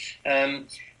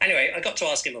 Anyway, I got to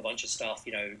ask him a bunch of stuff,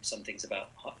 some things about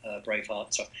Braveheart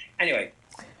and stuff. Anyway,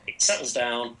 it settles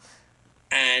down,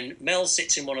 and Mel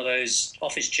sits in one of those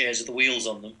office chairs with the wheels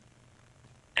on them,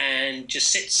 and just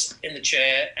sits in the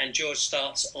chair, and George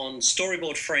starts on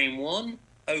storyboard frame 1,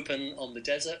 open on the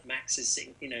desert. Max is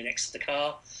sitting, next to the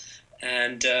car,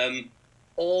 and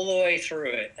all the way through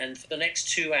it. And for the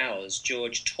next 2 hours,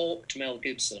 George talked Mel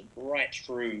Gibson right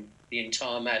through the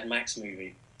entire Mad Max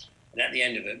movie. And at the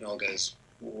end of it, Mel goes,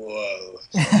 "Whoa."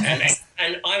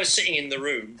 and I was sitting in the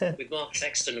room with Mark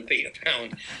Sexton and Peter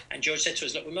Pound, and George said to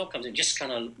us, "Look, when Mel comes in, just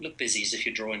kind of look busy as if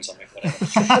you're drawing something,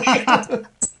 whatever."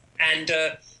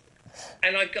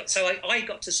 And I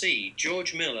got to see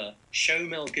George Miller show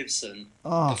Mel Gibson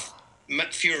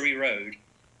Fury Road,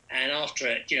 and after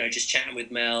it, just chatting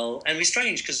with Mel, and it was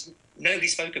strange because nobody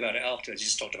spoke about it afterwards.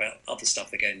 Just talked about other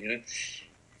stuff again,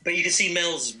 But you could see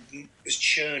Mel's was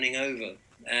churning over,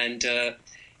 and there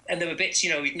were bits,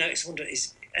 we'd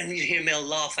notice, and you'd hear Mel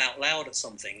laugh out loud at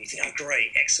something. You think, "Oh,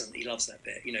 great, excellent, he loves that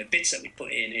bit." Bits that we'd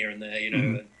put in here and there,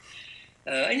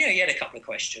 and he had a couple of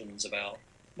questions about,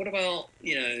 what about,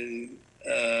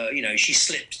 she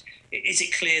slips. Is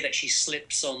it clear that she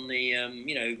slips on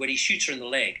the, when he shoots her in the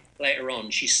leg later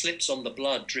on, she slips on the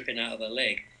blood dripping out of her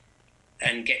leg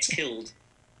and gets killed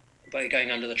by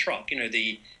going under the truck,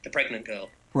 the pregnant girl.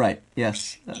 Right,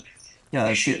 yes.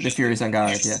 The Furious on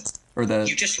Guard, yeah. Or the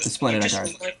Splendid on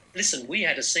Guard. Listen, we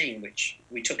had a scene which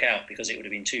we took out because it would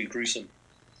have been too gruesome.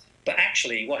 But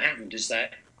actually what happened is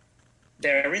that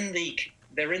they're in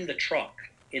the truck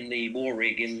in the war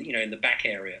rig in the back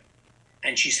area,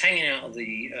 and she's hanging out of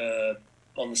the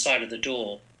on the side of the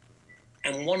door,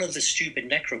 and one of the stupid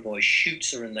Necro Boys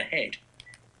shoots her in the head.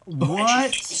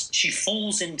 What? She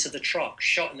falls into the truck,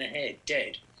 shot in the head,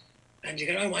 dead. And you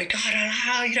go, "Oh my God,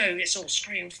 it's all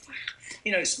screamed,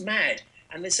 it's mad."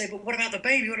 And they say, "But what about the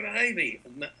baby? What about the baby?"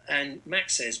 And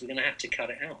Max says, "We're going to have to cut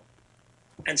it out."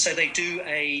 And so they do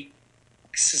a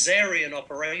cesarean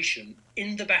operation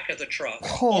in the back of the truck.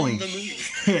 Holy on the movie.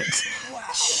 Shit. Wow.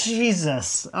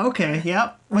 Jesus. Okay,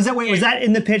 yep. Was that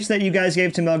in the pitch that you guys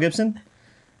gave to Mel Gibson?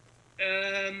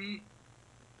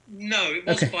 No, it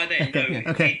wasn't by then. Okay.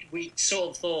 No. Okay. We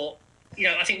sort of thought,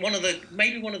 I think one of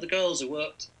the girls who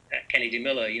worked at Kennedy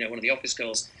Miller, one of the office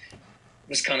girls,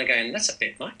 was kind of going, "That's a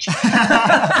bit much."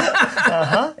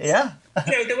 Yeah.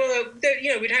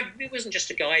 It wasn't just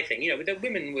a guy thing. The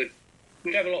women we'd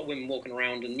have a lot of women walking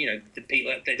around, and the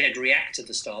people they'd react to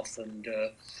the stuff, and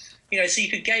so you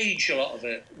could gauge a lot of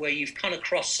it where you've kind of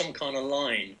crossed some kind of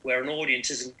line where an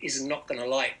audience is not going to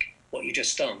like what you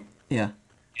just done. Yeah.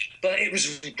 But it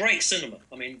was great cinema.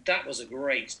 I mean, that was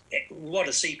what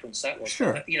a sequence that was.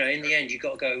 Sure. But, in the end, you've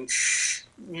got to go,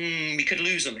 we could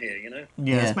lose them here,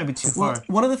 Yeah, this might be too far. Well,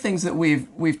 one of the things that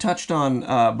we've touched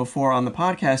on before on the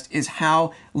podcast is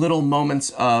how little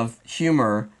moments of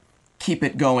humor keep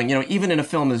it going. Even in a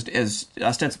film as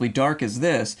ostensibly dark as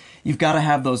this, you've got to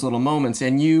have those little moments.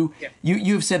 And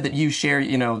you've said that you share,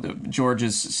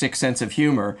 George's sixth sense of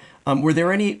humor. Were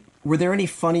there any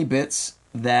funny bits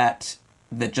that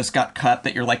just got cut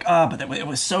that you're like, but it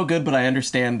was so good, but I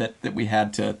understand that we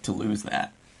had to lose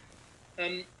that?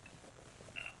 A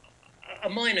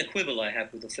minor quibble I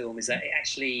have with the film is that it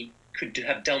actually could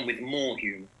have done with more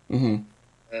humour. Mm-hmm.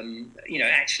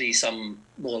 Actually some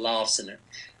more laughs in it.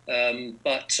 I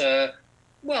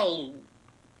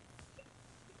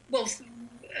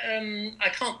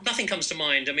can't. Nothing comes to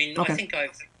mind. I mean, okay. I think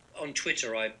on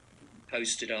Twitter I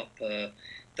posted up the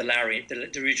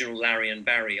original Larry and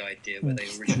Barry idea, where they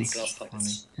were originally glove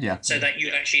puppets. Yeah. So that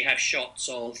you'd actually have shots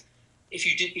of if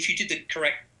you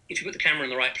put the camera in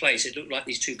the right place, it looked like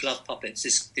these two glove puppets,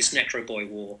 this Necro Boy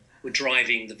were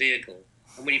driving the vehicle.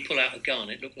 And when you pull out a gun,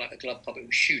 it looked like a glove puppet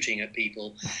was shooting at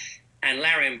people. And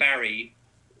Larry and Barry,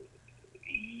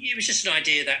 it was just an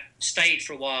idea that stayed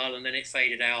for a while and then it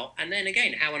faded out. And then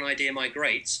again, how an idea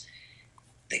migrates.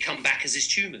 they come back as his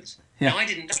tumours. Yeah. Now,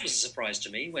 that was a surprise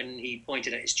to me when he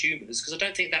pointed at his tumours, because I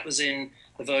don't think that was in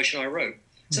the version I wrote.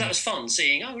 So that was fun,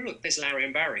 seeing, oh, look, there's Larry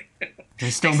and Barry. They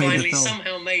still They made the finally film.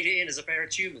 somehow made it in as a pair of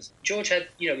tumours. George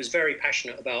was very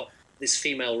passionate about this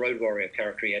female road warrior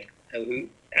character he had, who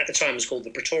at the time was called the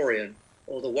Praetorian,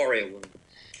 or the Warrior Woman,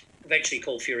 eventually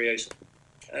called Furiosa.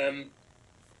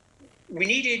 We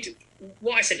needed,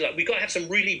 what I said, like, we've got to have some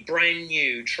really brand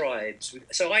new tribes.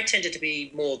 So I tended to be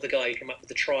more the guy who came up with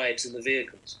the tribes and the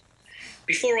vehicles.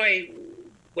 Before I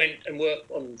went and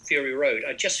worked on Fury Road,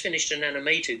 I just finished an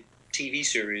animated TV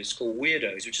series called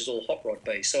Weirdos, which is all hot rod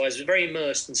based. So I was very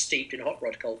immersed and steeped in hot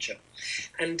rod culture.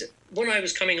 And when I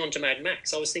was coming on to Mad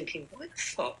Max, I was thinking, why the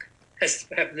fuck have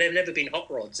there never been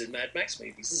hot rods in Mad Max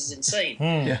movies? This is insane.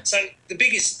 Yeah. So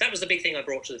that was the big thing I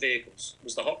brought to the vehicles,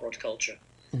 was the hot rod culture.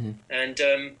 Mm-hmm.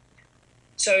 And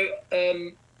so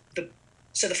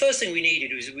the first thing we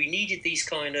needed was these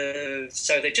kind of,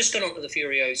 so they've just gone onto the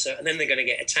Furiosa and then they're going to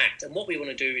get attacked. And what we want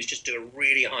to do is just do a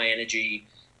really high energy,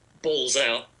 balls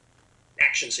out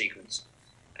action sequence.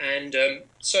 And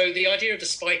so the idea of the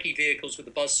spiky vehicles with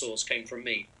the buzzsaws came from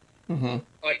me. Mm-hmm.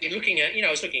 I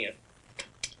was looking at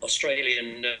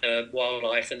Australian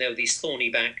wildlife, and there were these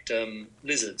thorny-backed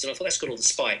lizards, and I thought, that's got all the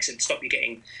spikes. It'd stop you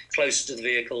getting closer to the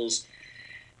vehicles.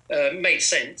 Made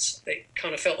sense. It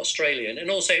kind of felt Australian,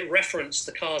 and also it referenced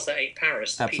the Cars That Ate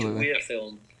Paris, the Absolutely. Peter Weir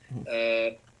film,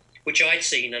 which I'd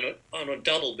seen on a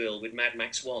double bill with Mad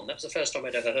Max 1. That was the first time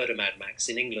I'd ever heard of Mad Max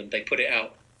in England. They put it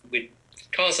out with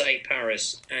Cars That Ate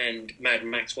Paris and Mad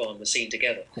Max 1 were seen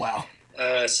together. Wow.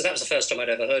 So that was the first time I'd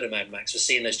ever heard of Mad Max, was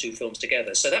seeing those two films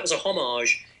together. So that was a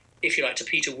homage, if you like, to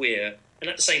Peter Weir, and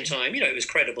at the same time, it was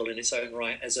credible in its own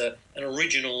right as an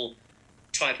original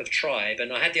type of tribe.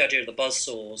 And I had the idea of the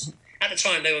buzzsaws. At the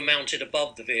time, they were mounted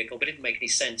above the vehicle, but it didn't make any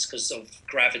sense because of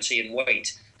gravity and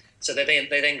weight. So they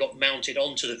then got mounted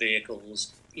onto the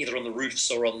vehicles, either on the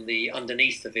roofs or on the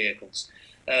underneath the vehicles.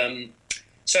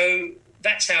 So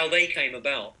that's how they came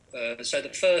about. So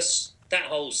that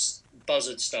whole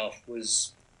buzzard stuff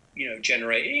was,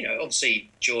 generated. Obviously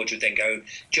George would then go.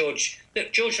 George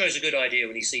knows a good idea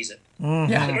when he sees it.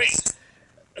 Yeah.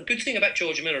 A good thing about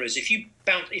George Miller is if you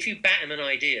bat him an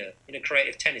idea in a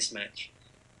creative tennis match,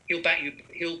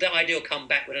 that idea will come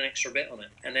back with an extra bit on it,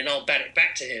 and then I'll bat it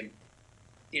back to him.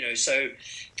 So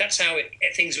that's how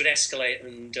things would escalate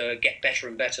and get better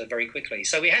and better very quickly.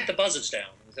 So we had the buzzards down.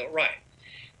 We thought, right,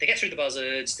 they get through the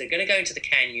buzzards, they're going to go into the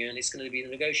canyon, it's going to be the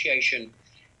negotiation.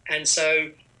 And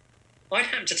so I'd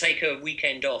happened to take a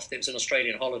weekend off. It was an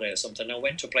Australian holiday or something. I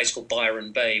went to a place called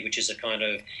Byron Bay, which is a kind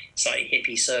of slightly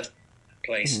hippie surf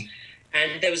place. Mm-hmm.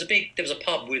 And there was a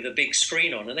pub with a big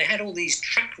screen on, and they had all these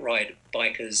track ride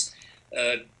bikers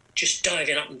just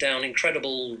diving up and down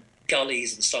incredible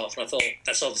gullies and stuff. And I thought,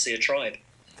 that's obviously a tribe.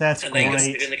 That's and great. And they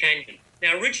lived in the canyon.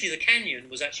 Now, originally, the canyon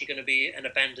was actually going to be an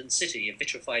abandoned city, a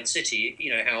vitrified city.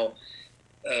 How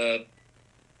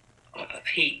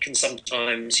heat can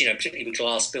sometimes, particularly with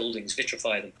glass buildings,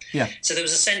 vitrify them. Yeah. So there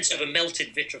was a sense of a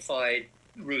melted, vitrified,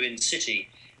 ruined city.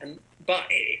 But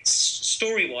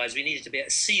story-wise, we needed to be able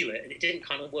to seal it, and it didn't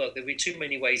kind of work. There would be too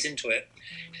many ways into it.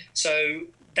 So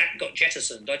that got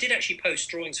jettisoned. I did actually post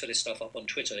drawings for this stuff up on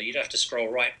Twitter. You'd have to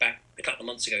scroll right back a couple of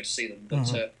months ago to see them. But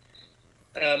so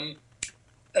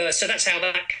that's how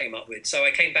that came up with. So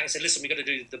I came back and said, listen, we've got to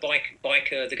do the biker.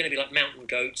 They're going to be like mountain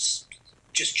goats,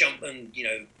 just jump and,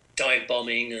 dive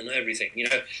bombing and everything,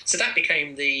 So that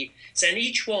became and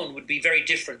each one would be very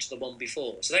different to the one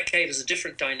before. So that gave us a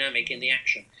different dynamic in the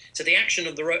action. So the action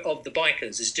of the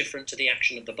bikers is different to the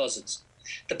action of the buzzards.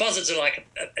 The buzzards are like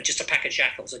just a pack of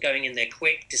jackals. They're going in there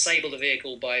quick, disable the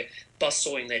vehicle by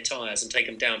buzzsawing their tyres and take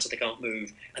them down so they can't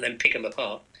move, and then pick them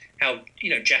apart. How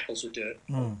jackals would do it,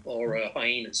 or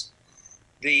hyenas.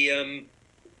 The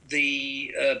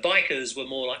bikers were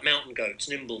more like mountain goats,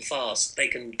 nimble, fast. They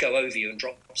can go over you and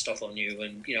drop stuff on you,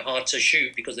 and hard to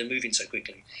shoot because they're moving so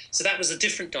quickly. So that was a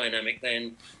different dynamic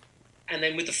then. And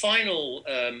then with the final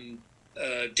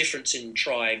difference in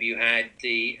tribe, you had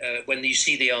when you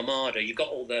see the Armada, you got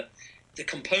all the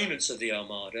components of the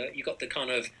Armada. You got the kind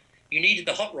of, you needed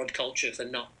the hot rod culture for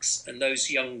Nux and those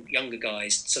younger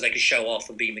guys, so they could show off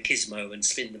and be Machismo and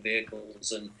spin the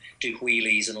vehicles and do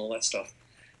wheelies and all that stuff.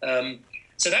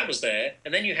 So that was there,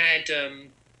 and then you had,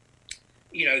 the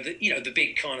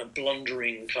big kind of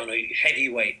blundering kind of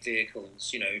heavyweight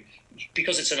vehicles.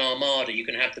 Because it's an armada, you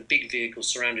can have the big vehicles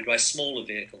surrounded by smaller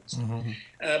vehicles. Mm-hmm.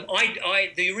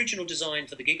 The original design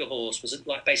for the Giga Horse was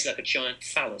basically like a giant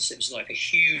phallus. It was like a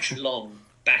huge, long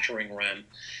battering ram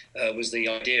was the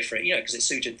idea for it, because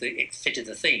it fitted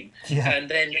the theme. Yeah. And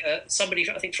then somebody,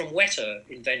 I think from Weta,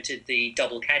 invented the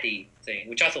double caddy thing,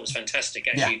 which I thought was fantastic.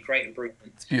 Actually, great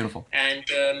improvement. It's beautiful and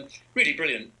really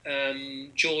brilliant.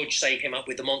 George Say came up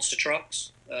with the monster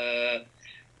trucks.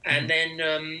 And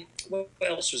then what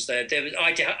else was there? There was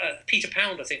Peter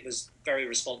Pound, I think, was very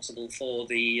responsible for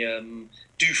the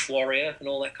Doof Warrior and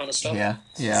all that kind of stuff. Yeah.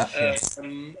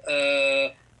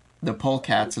 The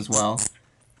polecats as well.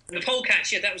 The polecats,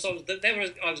 that was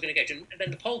I was going to get to. And then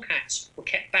the polecats were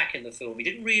kept back in the film. You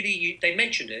didn't really they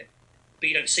mentioned it, but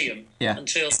you don't see them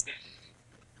until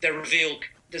they're revealed.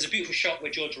 There's a beautiful shot where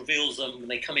George reveals them and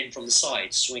they come in from the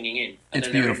side, swinging in. And it's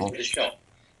then beautiful. The shot,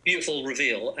 beautiful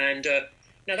reveal. And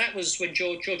now that was when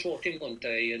George walked in one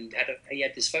day and he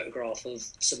had this photograph of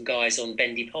some guys on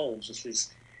bendy poles. This was,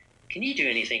 can you do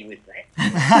anything with that?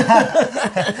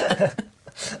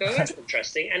 So that's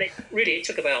interesting. And it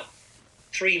took about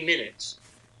 3 minutes.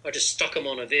 I just stuck them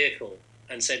on a vehicle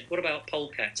and said, what about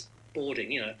polecats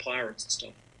boarding, pirates and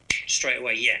stuff? Straight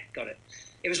away, got it.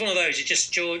 It was one of those,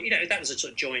 George, that was a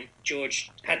sort of joint.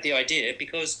 George had the idea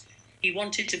because he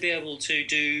wanted to be able to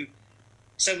do.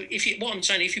 So what I'm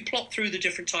saying, if you plot through the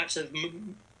different types of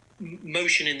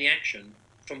motion in the action,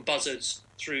 from buzzards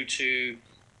through to,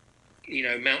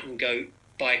 mountain goat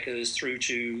bikers through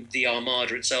to the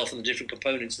armada itself and the different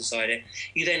components inside it,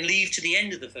 you then leave to the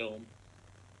end of the film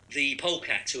the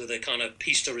polecats, who are the kind of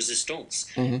piece de resistance,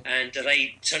 and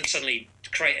they suddenly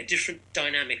create a different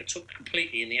dynamic,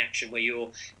 completely in the action, where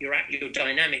your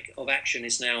dynamic of action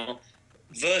is now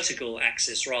vertical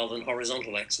axis rather than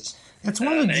horizontal axis. It's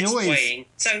one of the joys.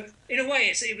 So in a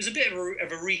way, it was a bit of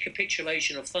a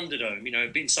recapitulation of Thunderdome,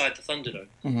 inside the Thunderdome.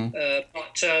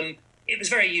 But it was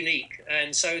very unique,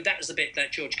 and so that was the bit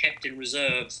that George kept in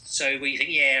reserve. So where you think,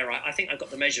 right, I think I've got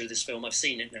the measure of this film. I've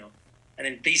seen it now. And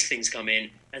then these things come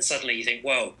in, and suddenly you think,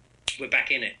 whoa, we're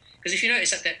back in it. Because if you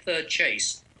notice at that third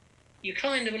chase, you're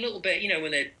kind of a little bit,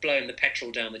 when they're blowing the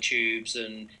petrol down the tubes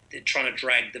and they're trying to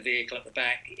drag the vehicle up the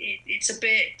back, it's a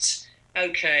bit,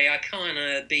 okay, I kind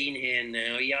of been here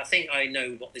now. Yeah, I think I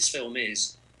know what this film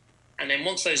is. And then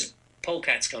once those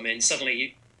polecats come in,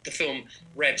 suddenly the film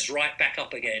revs right back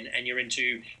up again, and you're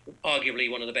into arguably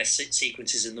one of the best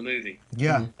sequences in the movie.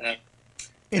 Yeah.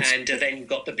 And then you've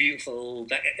got that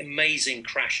amazing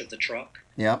crash of the truck.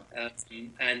 Yeah.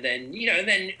 And then,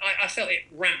 I felt it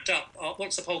ramped up.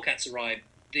 Once the polecats arrived,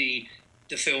 the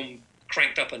film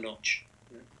cranked up a notch.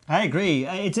 I agree.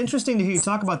 It's interesting to hear you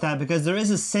talk about that, because there is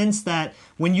a sense that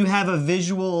when you have a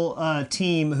visual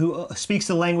team who speaks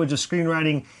the language of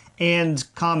screenwriting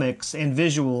and comics and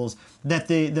visuals, that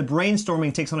the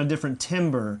brainstorming takes on a different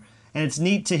timbre. And it's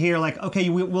neat to hear, okay,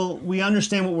 we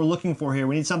understand what we're looking for here.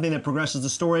 We need something that progresses the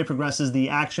story, progresses the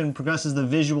action, progresses the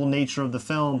visual nature of the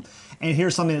film. And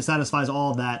here's something that satisfies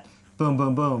all of that. Boom,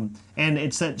 boom, boom. And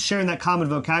it's that sharing that common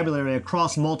vocabulary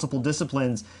across multiple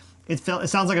disciplines. It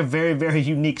sounds like a very, very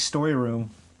unique story room.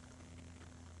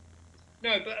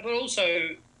 No, but also,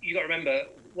 you got to remember,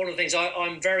 one of the things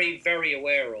I'm very, very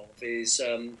aware of is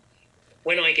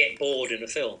when I get bored in a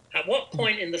film. At what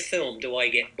point in the film do I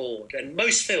get bored? And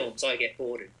most films I get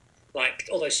bored in. Like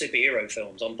all those superhero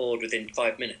films, I'm bored within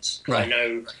 5 minutes. Right. I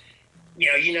know,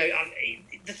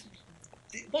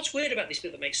 what's weird about these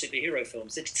people that make superhero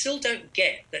films, they still don't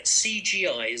get that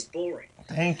CGI is boring.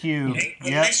 Thank you.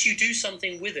 Unless you do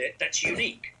something with it that's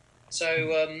unique.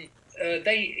 So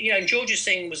and George's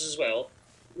thing was as well,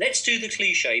 let's do the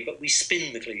cliche, but we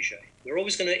spin the cliche. We're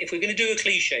always if we're going to do a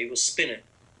cliche, we'll spin it.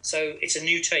 So it's a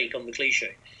new take on the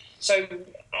cliche. So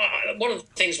one of the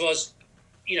things was,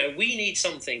 we need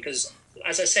something, because,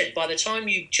 as I said, by the time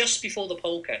just before the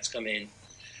polecats come in,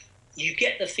 you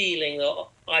get the feeling that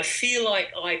I feel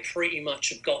like I pretty much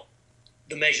have got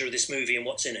the measure of this movie and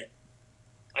what's in it.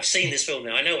 I've seen this film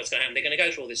now. I know what's going to happen. They're going to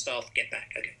go through all this stuff, get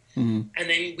back, okay. Mm-hmm. And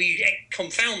then we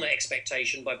confound that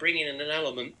expectation by bringing in an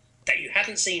element that you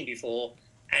haven't seen before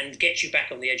and get you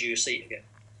back on the edge of your seat again.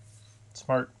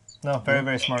 Smart. No, very,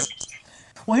 very smart.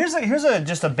 Well, here's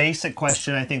just a basic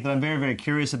question, I think, that I'm very, very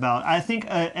curious about. I think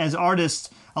as artists,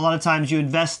 a lot of times you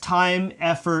invest time,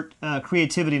 effort,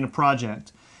 creativity in a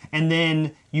project, and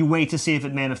then you wait to see if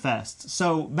it manifests.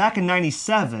 So back in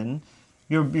 '97,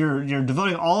 you're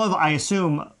devoting all of, I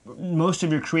assume, most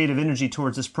of your creative energy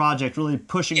towards this project, really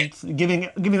pushing, giving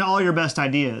it all your best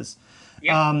ideas.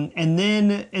 Yeah. And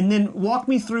then walk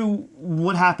me through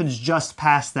what happens just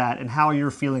past that and how you're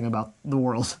feeling about the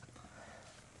world.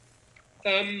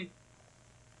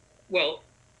 Well,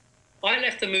 I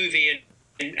left the movie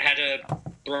and had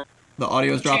the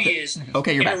audio's dropped. 2 years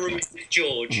Okay, you're in back. a room with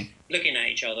George, looking at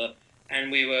each other,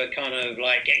 and we were kind of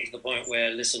like getting to the point where,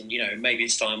 listen, maybe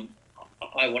it's time.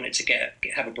 I wanted to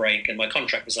have a break, and my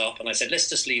contract was up, and I said, let's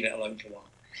just leave it alone for a while.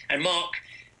 And Mark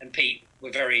and Pete were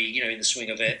very, in the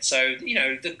swing of it. So,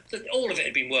 all of it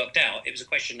had been worked out. It was a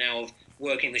question now of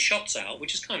working the shots out,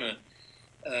 which is kind of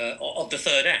the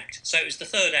third act. So it was the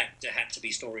third act that had to be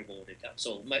storyboarded. That was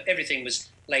all. Everything was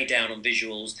laid down on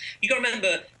visuals. You got to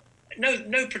remember,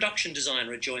 no production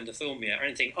designer had joined the film yet or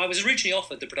anything. I was originally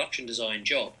offered the production design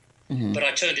job, but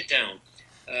I turned it down.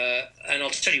 And I'll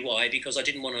tell you why, because I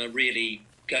didn't want to really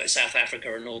go to South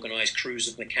Africa and organise crews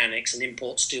of mechanics and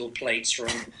import steel plates from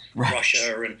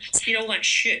Russia and all that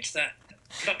shit that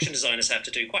production designers have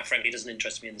to do. Quite frankly, it doesn't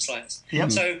interest me in the slightest.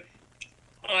 Yep. So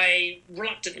I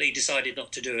reluctantly decided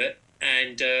not to do it,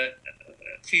 and a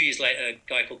few years later, a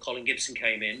guy called Colin Gibson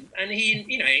came in, and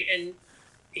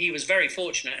he was very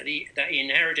fortunate that he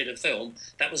inherited a film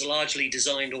that was largely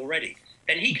designed already.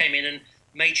 And he came in and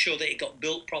made sure that it got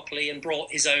built properly and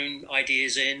brought his own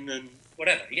ideas in and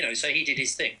whatever, so he did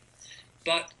his thing.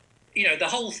 But, the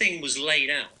whole thing was laid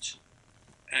out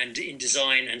and in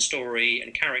design and story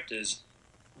and characters,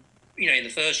 in the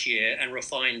first year and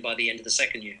refined by the end of the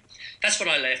second year. That's when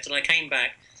I left, and I came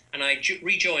back and I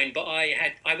rejoined, but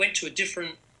I went to a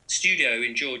different studio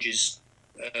in George's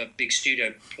big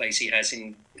studio place he has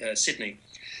in Sydney,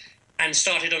 and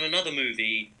started on another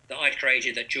movie that I'd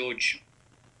created that George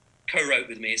co-wrote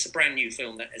with me. It's a brand new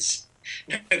film that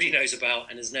nobody knows about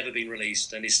and has never been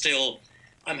released, and is still.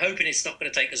 I'm hoping it's not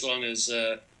going to take as long as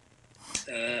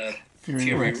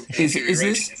Fury Road.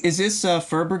 Is this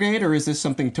Fur Brigade, or is this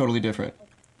something totally different?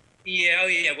 Yeah, oh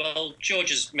yeah. Well,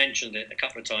 George has mentioned it a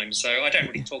couple of times, so I don't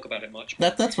really talk about it much.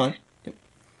 That's fine.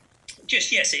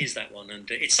 Just yes, it is that one, and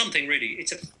it's something really.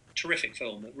 It's a terrific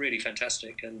film, really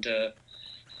fantastic, and.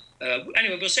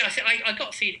 Anyway, we'll see. I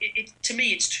got a feed. To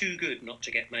me, it's too good not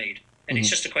to get made, and it's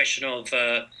just a question of,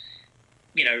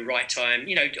 right time.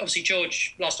 Obviously,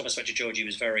 George. Last time I spoke to George, he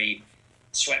was very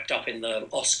swept up in the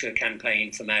Oscar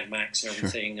campaign for Mad Max and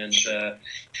everything, and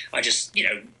I just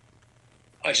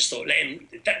thought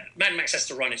Mad Max has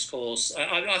to run its course.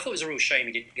 I thought it was a real shame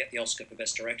he didn't get the Oscar for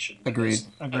Best Direction. Agreed.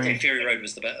 I think Fury Road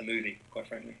was the better movie, quite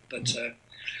frankly. But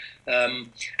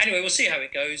anyway, we'll see how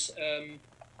it goes.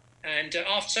 And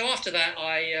after that,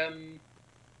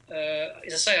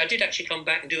 as I say, I did actually come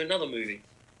back and do another movie.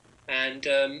 And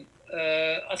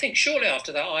I think shortly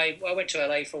after that, I went to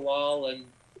LA for a while, and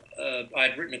I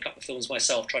had written a couple of films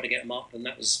myself, tried to get them up, and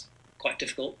that was quite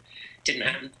difficult. Didn't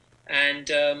happen. And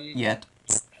yet.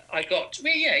 I got...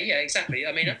 Yeah, exactly.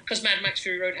 I mean, because Mad Max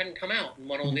Fury Road hadn't come out and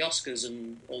won all the Oscars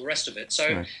and all the rest of it.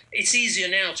 So it's easier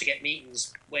now to get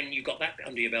meetings when you've got that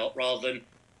under your belt, rather than...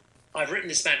 I've written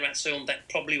this Mad Max film that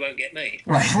probably won't get made.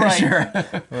 Right. Sure.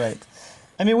 Right.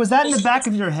 I mean, was that in the back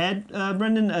of your head,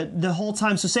 Brendan, the whole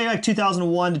time? So say like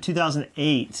 2001 to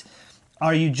 2008,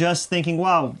 are you just thinking,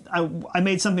 wow, I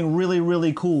made something really,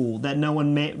 really cool that no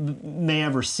one may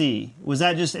ever see? Was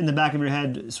that just in the back of your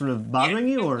head sort of bothering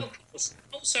you? Or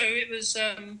also, it was...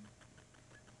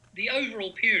 the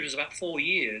overall period was about 4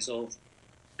 years of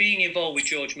being involved with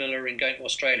George Miller and going to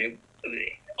Australia.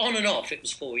 On and off, it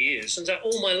was 4 years. And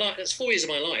all my life, that's 4 years of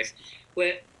my life,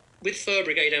 where with Fur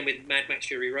Brigade and with Mad Max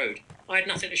Fury Road, I had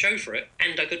nothing to show for it,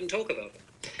 and I couldn't talk about it.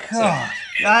 God,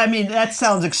 I mean, that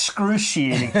sounds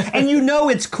excruciating. And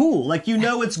it's cool. Like,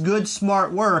 it's good,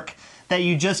 smart work that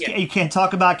you just you can't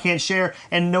talk about, can't share,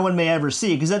 and no one may ever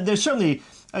see. Because there's certainly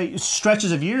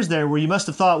stretches of years there where you must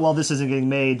have thought, well, this isn't getting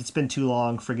made, it's been too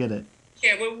long, forget it.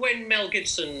 Yeah, well, when Mel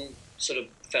Gibson sort of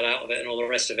fell out of it and all the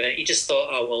rest of it, he just thought,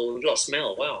 oh, well, we've lost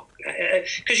Mel, wow.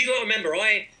 Because you got to remember,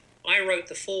 I wrote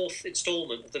the fourth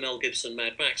instalment of the Mel Gibson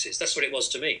Mad Maxes. That's what it was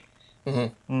to me.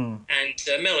 Mm-hmm.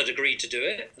 And Mel had agreed to do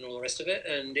it and all the rest of it,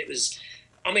 and it was...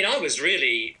 I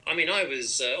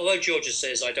was although George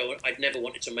says I'd never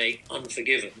wanted to make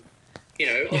Unforgiven,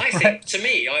 I think, to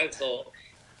me, I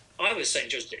was saying,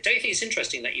 George, don't you think it's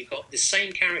interesting that you've got this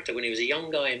same character when he was a young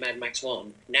guy in Mad Max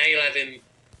 1, now you'll have him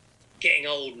getting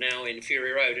old now in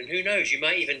Fury Road, and who knows, you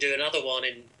might even do another one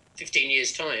in 15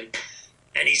 years' time,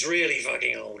 and he's really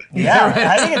fucking old. Yeah,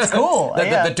 I think it's cool.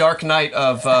 The Dark Knight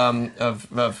of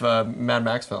Mad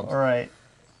Max films. All right.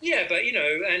 Yeah, but,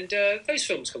 and those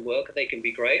films can work, they can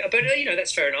be great, but,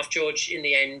 that's fair enough. George, in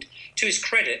the end, to his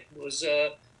credit, was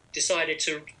decided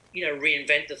to,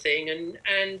 reinvent the thing, and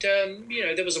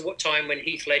there was a time when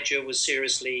Heath Ledger was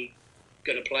seriously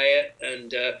going to play it,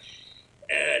 and...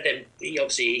 then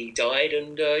he died,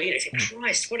 and you think,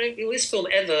 Christ, will this film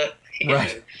ever?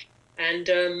 Right. And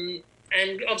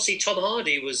and obviously Tom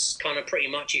Hardy was kind of pretty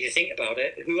much, if you think about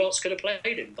it, who else could have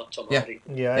played him but Tom Hardy?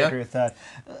 Yeah, I agree with that.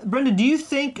 Brendan, do you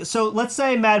think, so let's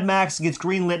say Mad Max gets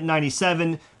greenlit in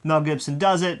 97, Mel Gibson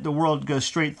does it, the world goes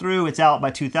straight through, it's out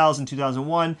by 2000,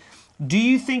 2001. Do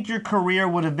you think your career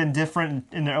would have been different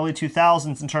in the early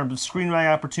 2000s in terms of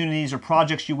screenwriting opportunities or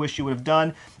projects you wish you would have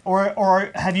done?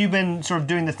 Or have you been sort of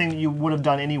doing the thing that you would have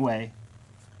done anyway?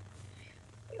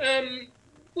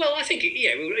 Well, I think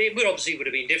it would obviously would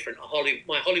have been different.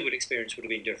 My Hollywood experience would have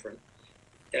been different,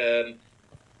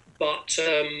 but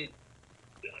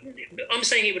I'm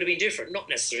saying it would have been different, not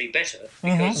necessarily better,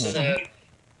 because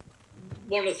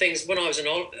one of the things when I was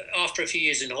after a few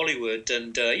years in Hollywood,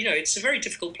 and it's a very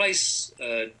difficult place,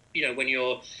 when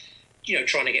you're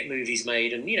trying to get movies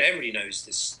made, and everybody knows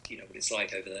this, what it's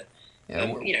like over there.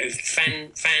 Yeah,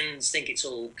 fans think it's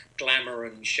all glamour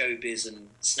and showbiz and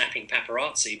snapping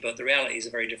paparazzi, but the reality is a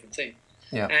very different thing.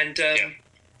 Yeah. And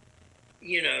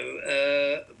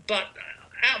but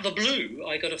out of the blue,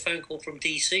 I got a phone call from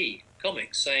DC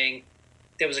Comics saying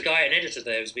there was a guy, an editor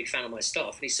there, who was a big fan of my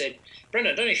stuff, and he said,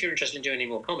 "Brendan, I don't know if you're interested in doing any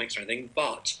more comics or anything,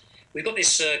 but we've got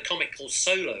this comic called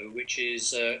Solo, which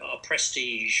is our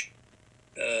prestige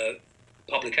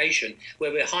publication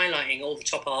where we're highlighting all the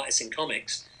top artists in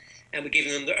comics." And we're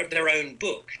giving them their own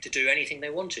book to do anything they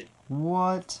wanted.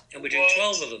 What? And we're doing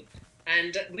 12 of them.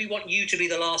 And we want you to be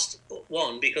the last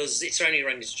one because it's only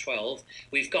running to 12.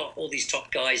 We've got all these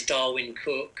top guys, Darwin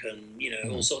Cook and,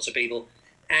 all sorts of people.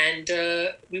 And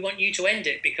we want you to end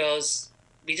it because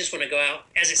we just want to go out.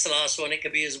 As it's the last one, it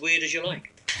could be as weird as you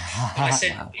like. And I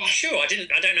said, sure, I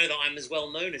don't know that I'm as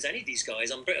well known as any of these guys.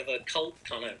 I'm a bit of a cult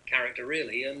kind of character,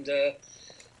 really. And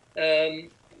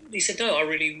he said, "No,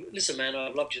 listen, man,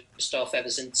 I've loved your stuff ever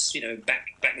since,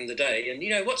 back in the day."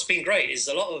 And, what's been great is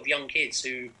a lot of young kids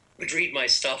who would read my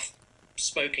stuff,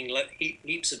 smoking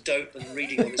heaps of dope and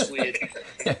reading all this weird,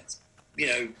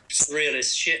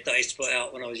 surrealist shit that I used to put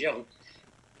out when I was young.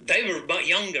 They were much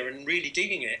younger and really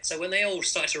digging it. So when they all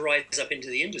started to rise up into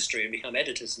the industry and become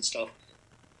editors and stuff,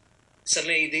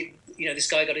 suddenly, this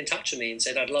guy got in touch with me and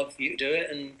said, "I'd love you to do it."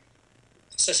 And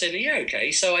so I said, "Yeah,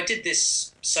 okay." So I did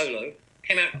this Solo.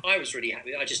 Came out, I was really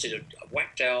happy. I just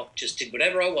whacked out, just did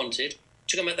whatever I wanted,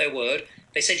 took them at their word.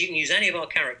 They said you can use any of our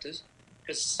characters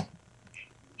because,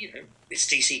 it's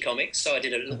DC Comics. So I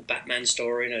did a little Batman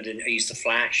story and I used the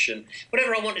Flash and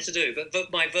whatever I wanted to do,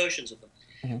 but my versions of them.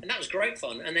 And that was great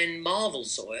fun. And then Marvel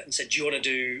saw it and said, do you want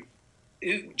to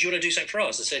do something for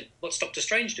us? I said, what's Doctor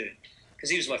Strange doing? Because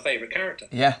he was my favourite character.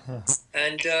 Yeah.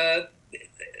 And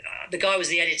the guy was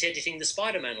the editor editing the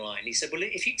Spider-Man line. He said, well,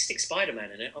 if you stick Spider-Man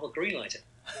in it, I'll greenlight it.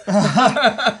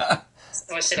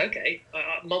 So I said, okay.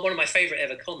 One of my favourite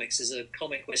ever comics is a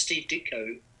comic where Steve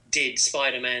Ditko did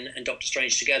Spider-Man and Doctor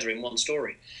Strange together in one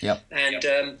story. Yep.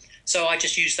 And so I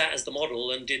just used that as the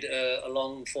model and did a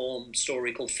long-form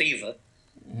story called Fever.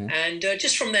 And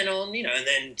just from then on, and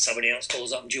then somebody else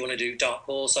calls up, do you want to do Dark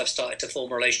Horse? I've started to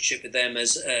form a relationship with them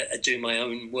as do my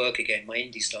own work again, my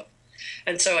indie stuff.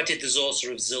 And so I did The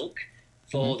Sorcerer of Zilk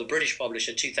for the British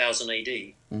publisher, 2000 AD.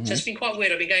 So it's been quite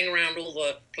weird. I've been going around all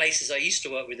the places I used to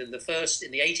work with in the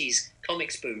 80s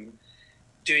comics boom,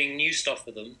 doing new stuff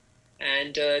for them.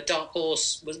 And Dark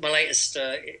Horse was my latest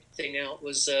thing out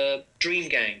was Dream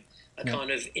Gang, a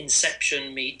kind of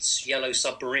Inception meets Yellow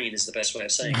Submarine is the best way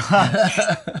of saying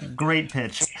it. Great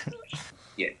pitch.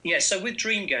 Yeah. So with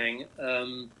Dream Gang,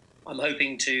 I'm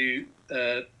hoping to...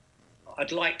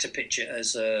 I'd like to pitch it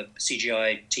as a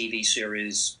CGI TV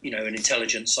series, an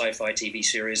intelligent sci-fi TV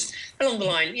series along the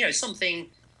line, something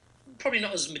probably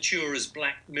not as mature as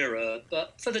Black Mirror,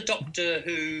 but for the Doctor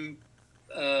Who,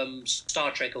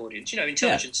 Star Trek audience,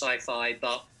 intelligent sci-fi,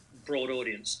 but broad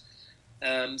audience.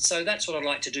 So that's what I'd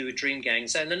like to do with Dream Gang.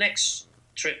 So in the next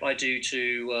trip I do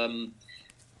to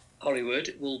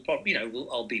Hollywood,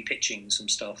 I'll be pitching some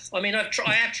stuff. I mean,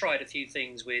 I have tried a few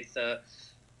things with...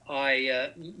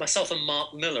 myself and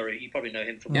Mark Miller, you probably know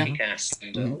him from Kick-Ass.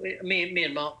 And, me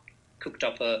and Mark cooked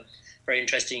up a very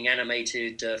interesting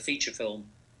animated feature film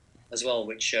as well,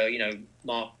 which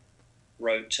Mark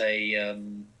wrote a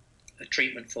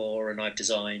treatment for, and I've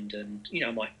designed, and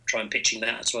I might try and pitching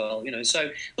that as well.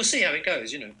 So we'll see how it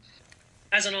goes.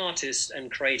 As an artist and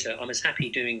creator, I'm as happy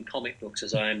doing comic books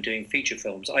as I am doing feature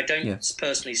films. I don't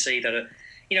personally see that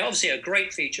obviously a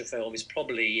great feature film is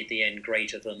probably at the end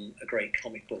greater than a great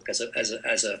comic book as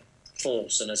a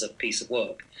force and as a piece of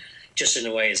work. Just in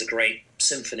a way, as a great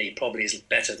symphony probably is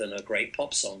better than a great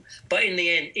pop song. But in the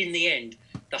end,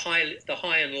 the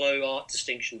high and low art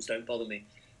distinctions don't bother me,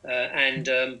 and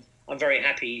I'm very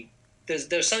happy.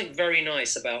 There's something very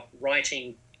nice about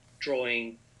writing,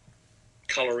 drawing,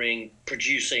 colouring,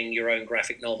 producing your own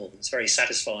graphic novel. It's very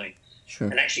satisfying. Sure.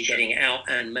 And actually getting it out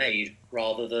and made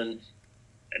rather than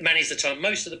many's the time.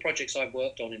 Most of the projects I've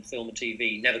worked on in film and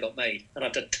TV never got made, and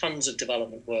I've done tons of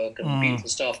development work and beautiful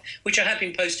stuff, which I have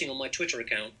been posting on my Twitter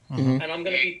account. And I'm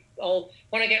going to be,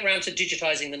 when I get around to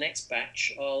digitizing the next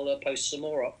batch, I'll post some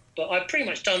more up. But I've pretty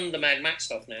much done the Mad Max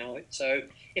stuff now. So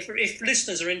if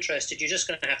listeners are interested, you're just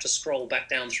going to have to scroll back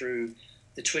down through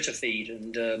the Twitter feed,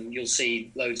 and you'll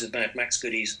see loads of Mad Max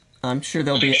goodies. I'm sure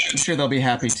they'll be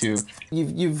happy to.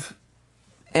 You've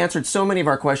answered so many of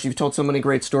our questions. You've told so many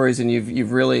great stories, and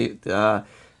you've really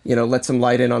let some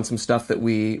light in on some stuff that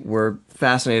we were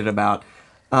fascinated about.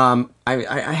 I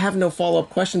have no follow-up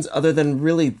questions other than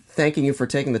really thanking you for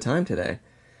taking the time today.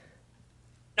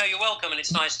 No, you're welcome, and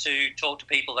it's nice to talk to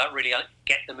people that really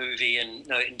get the movie and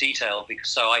know it in detail, because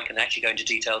so I can actually go into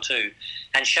detail too,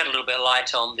 and shed a little bit of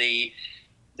light on the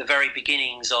very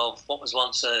beginnings of what was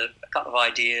once a couple of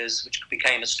ideas, which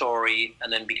became a story,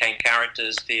 and then became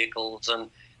characters, vehicles, and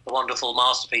the wonderful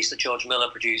masterpiece that George Miller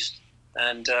produced,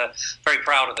 and very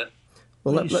proud of it.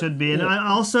 Well, you should be. And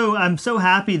I'm so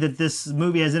happy that this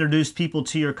movie has introduced people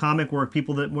to your comic work,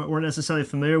 people that weren't necessarily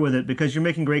familiar with it, because you're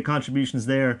making great contributions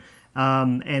there.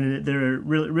 And they're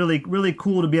really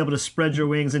cool to be able to spread your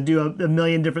wings and do a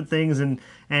million different things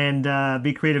and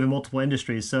be creative in multiple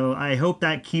industries. So I hope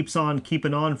that keeps on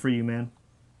keeping on for you, man.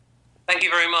 Thank you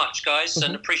very much, guys,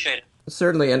 and appreciate it.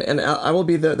 Certainly, and I will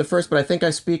be the first, but I think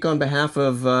I speak on behalf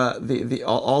of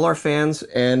all our fans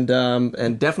and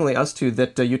definitely us too,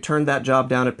 that you turned that job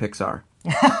down at Pixar.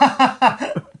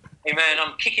 Hey man,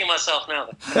 I'm kicking myself now.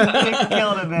 You're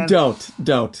killing it, man.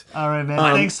 Don't. All right, man.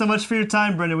 Thanks so much for your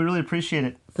time, Brendan. We really appreciate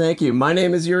it. Thank you. My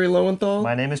name is Yuri Lowenthal.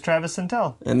 My name is Travis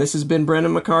Santel. And this has been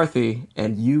Brendan McCarthy,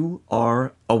 and you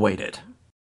are awaited.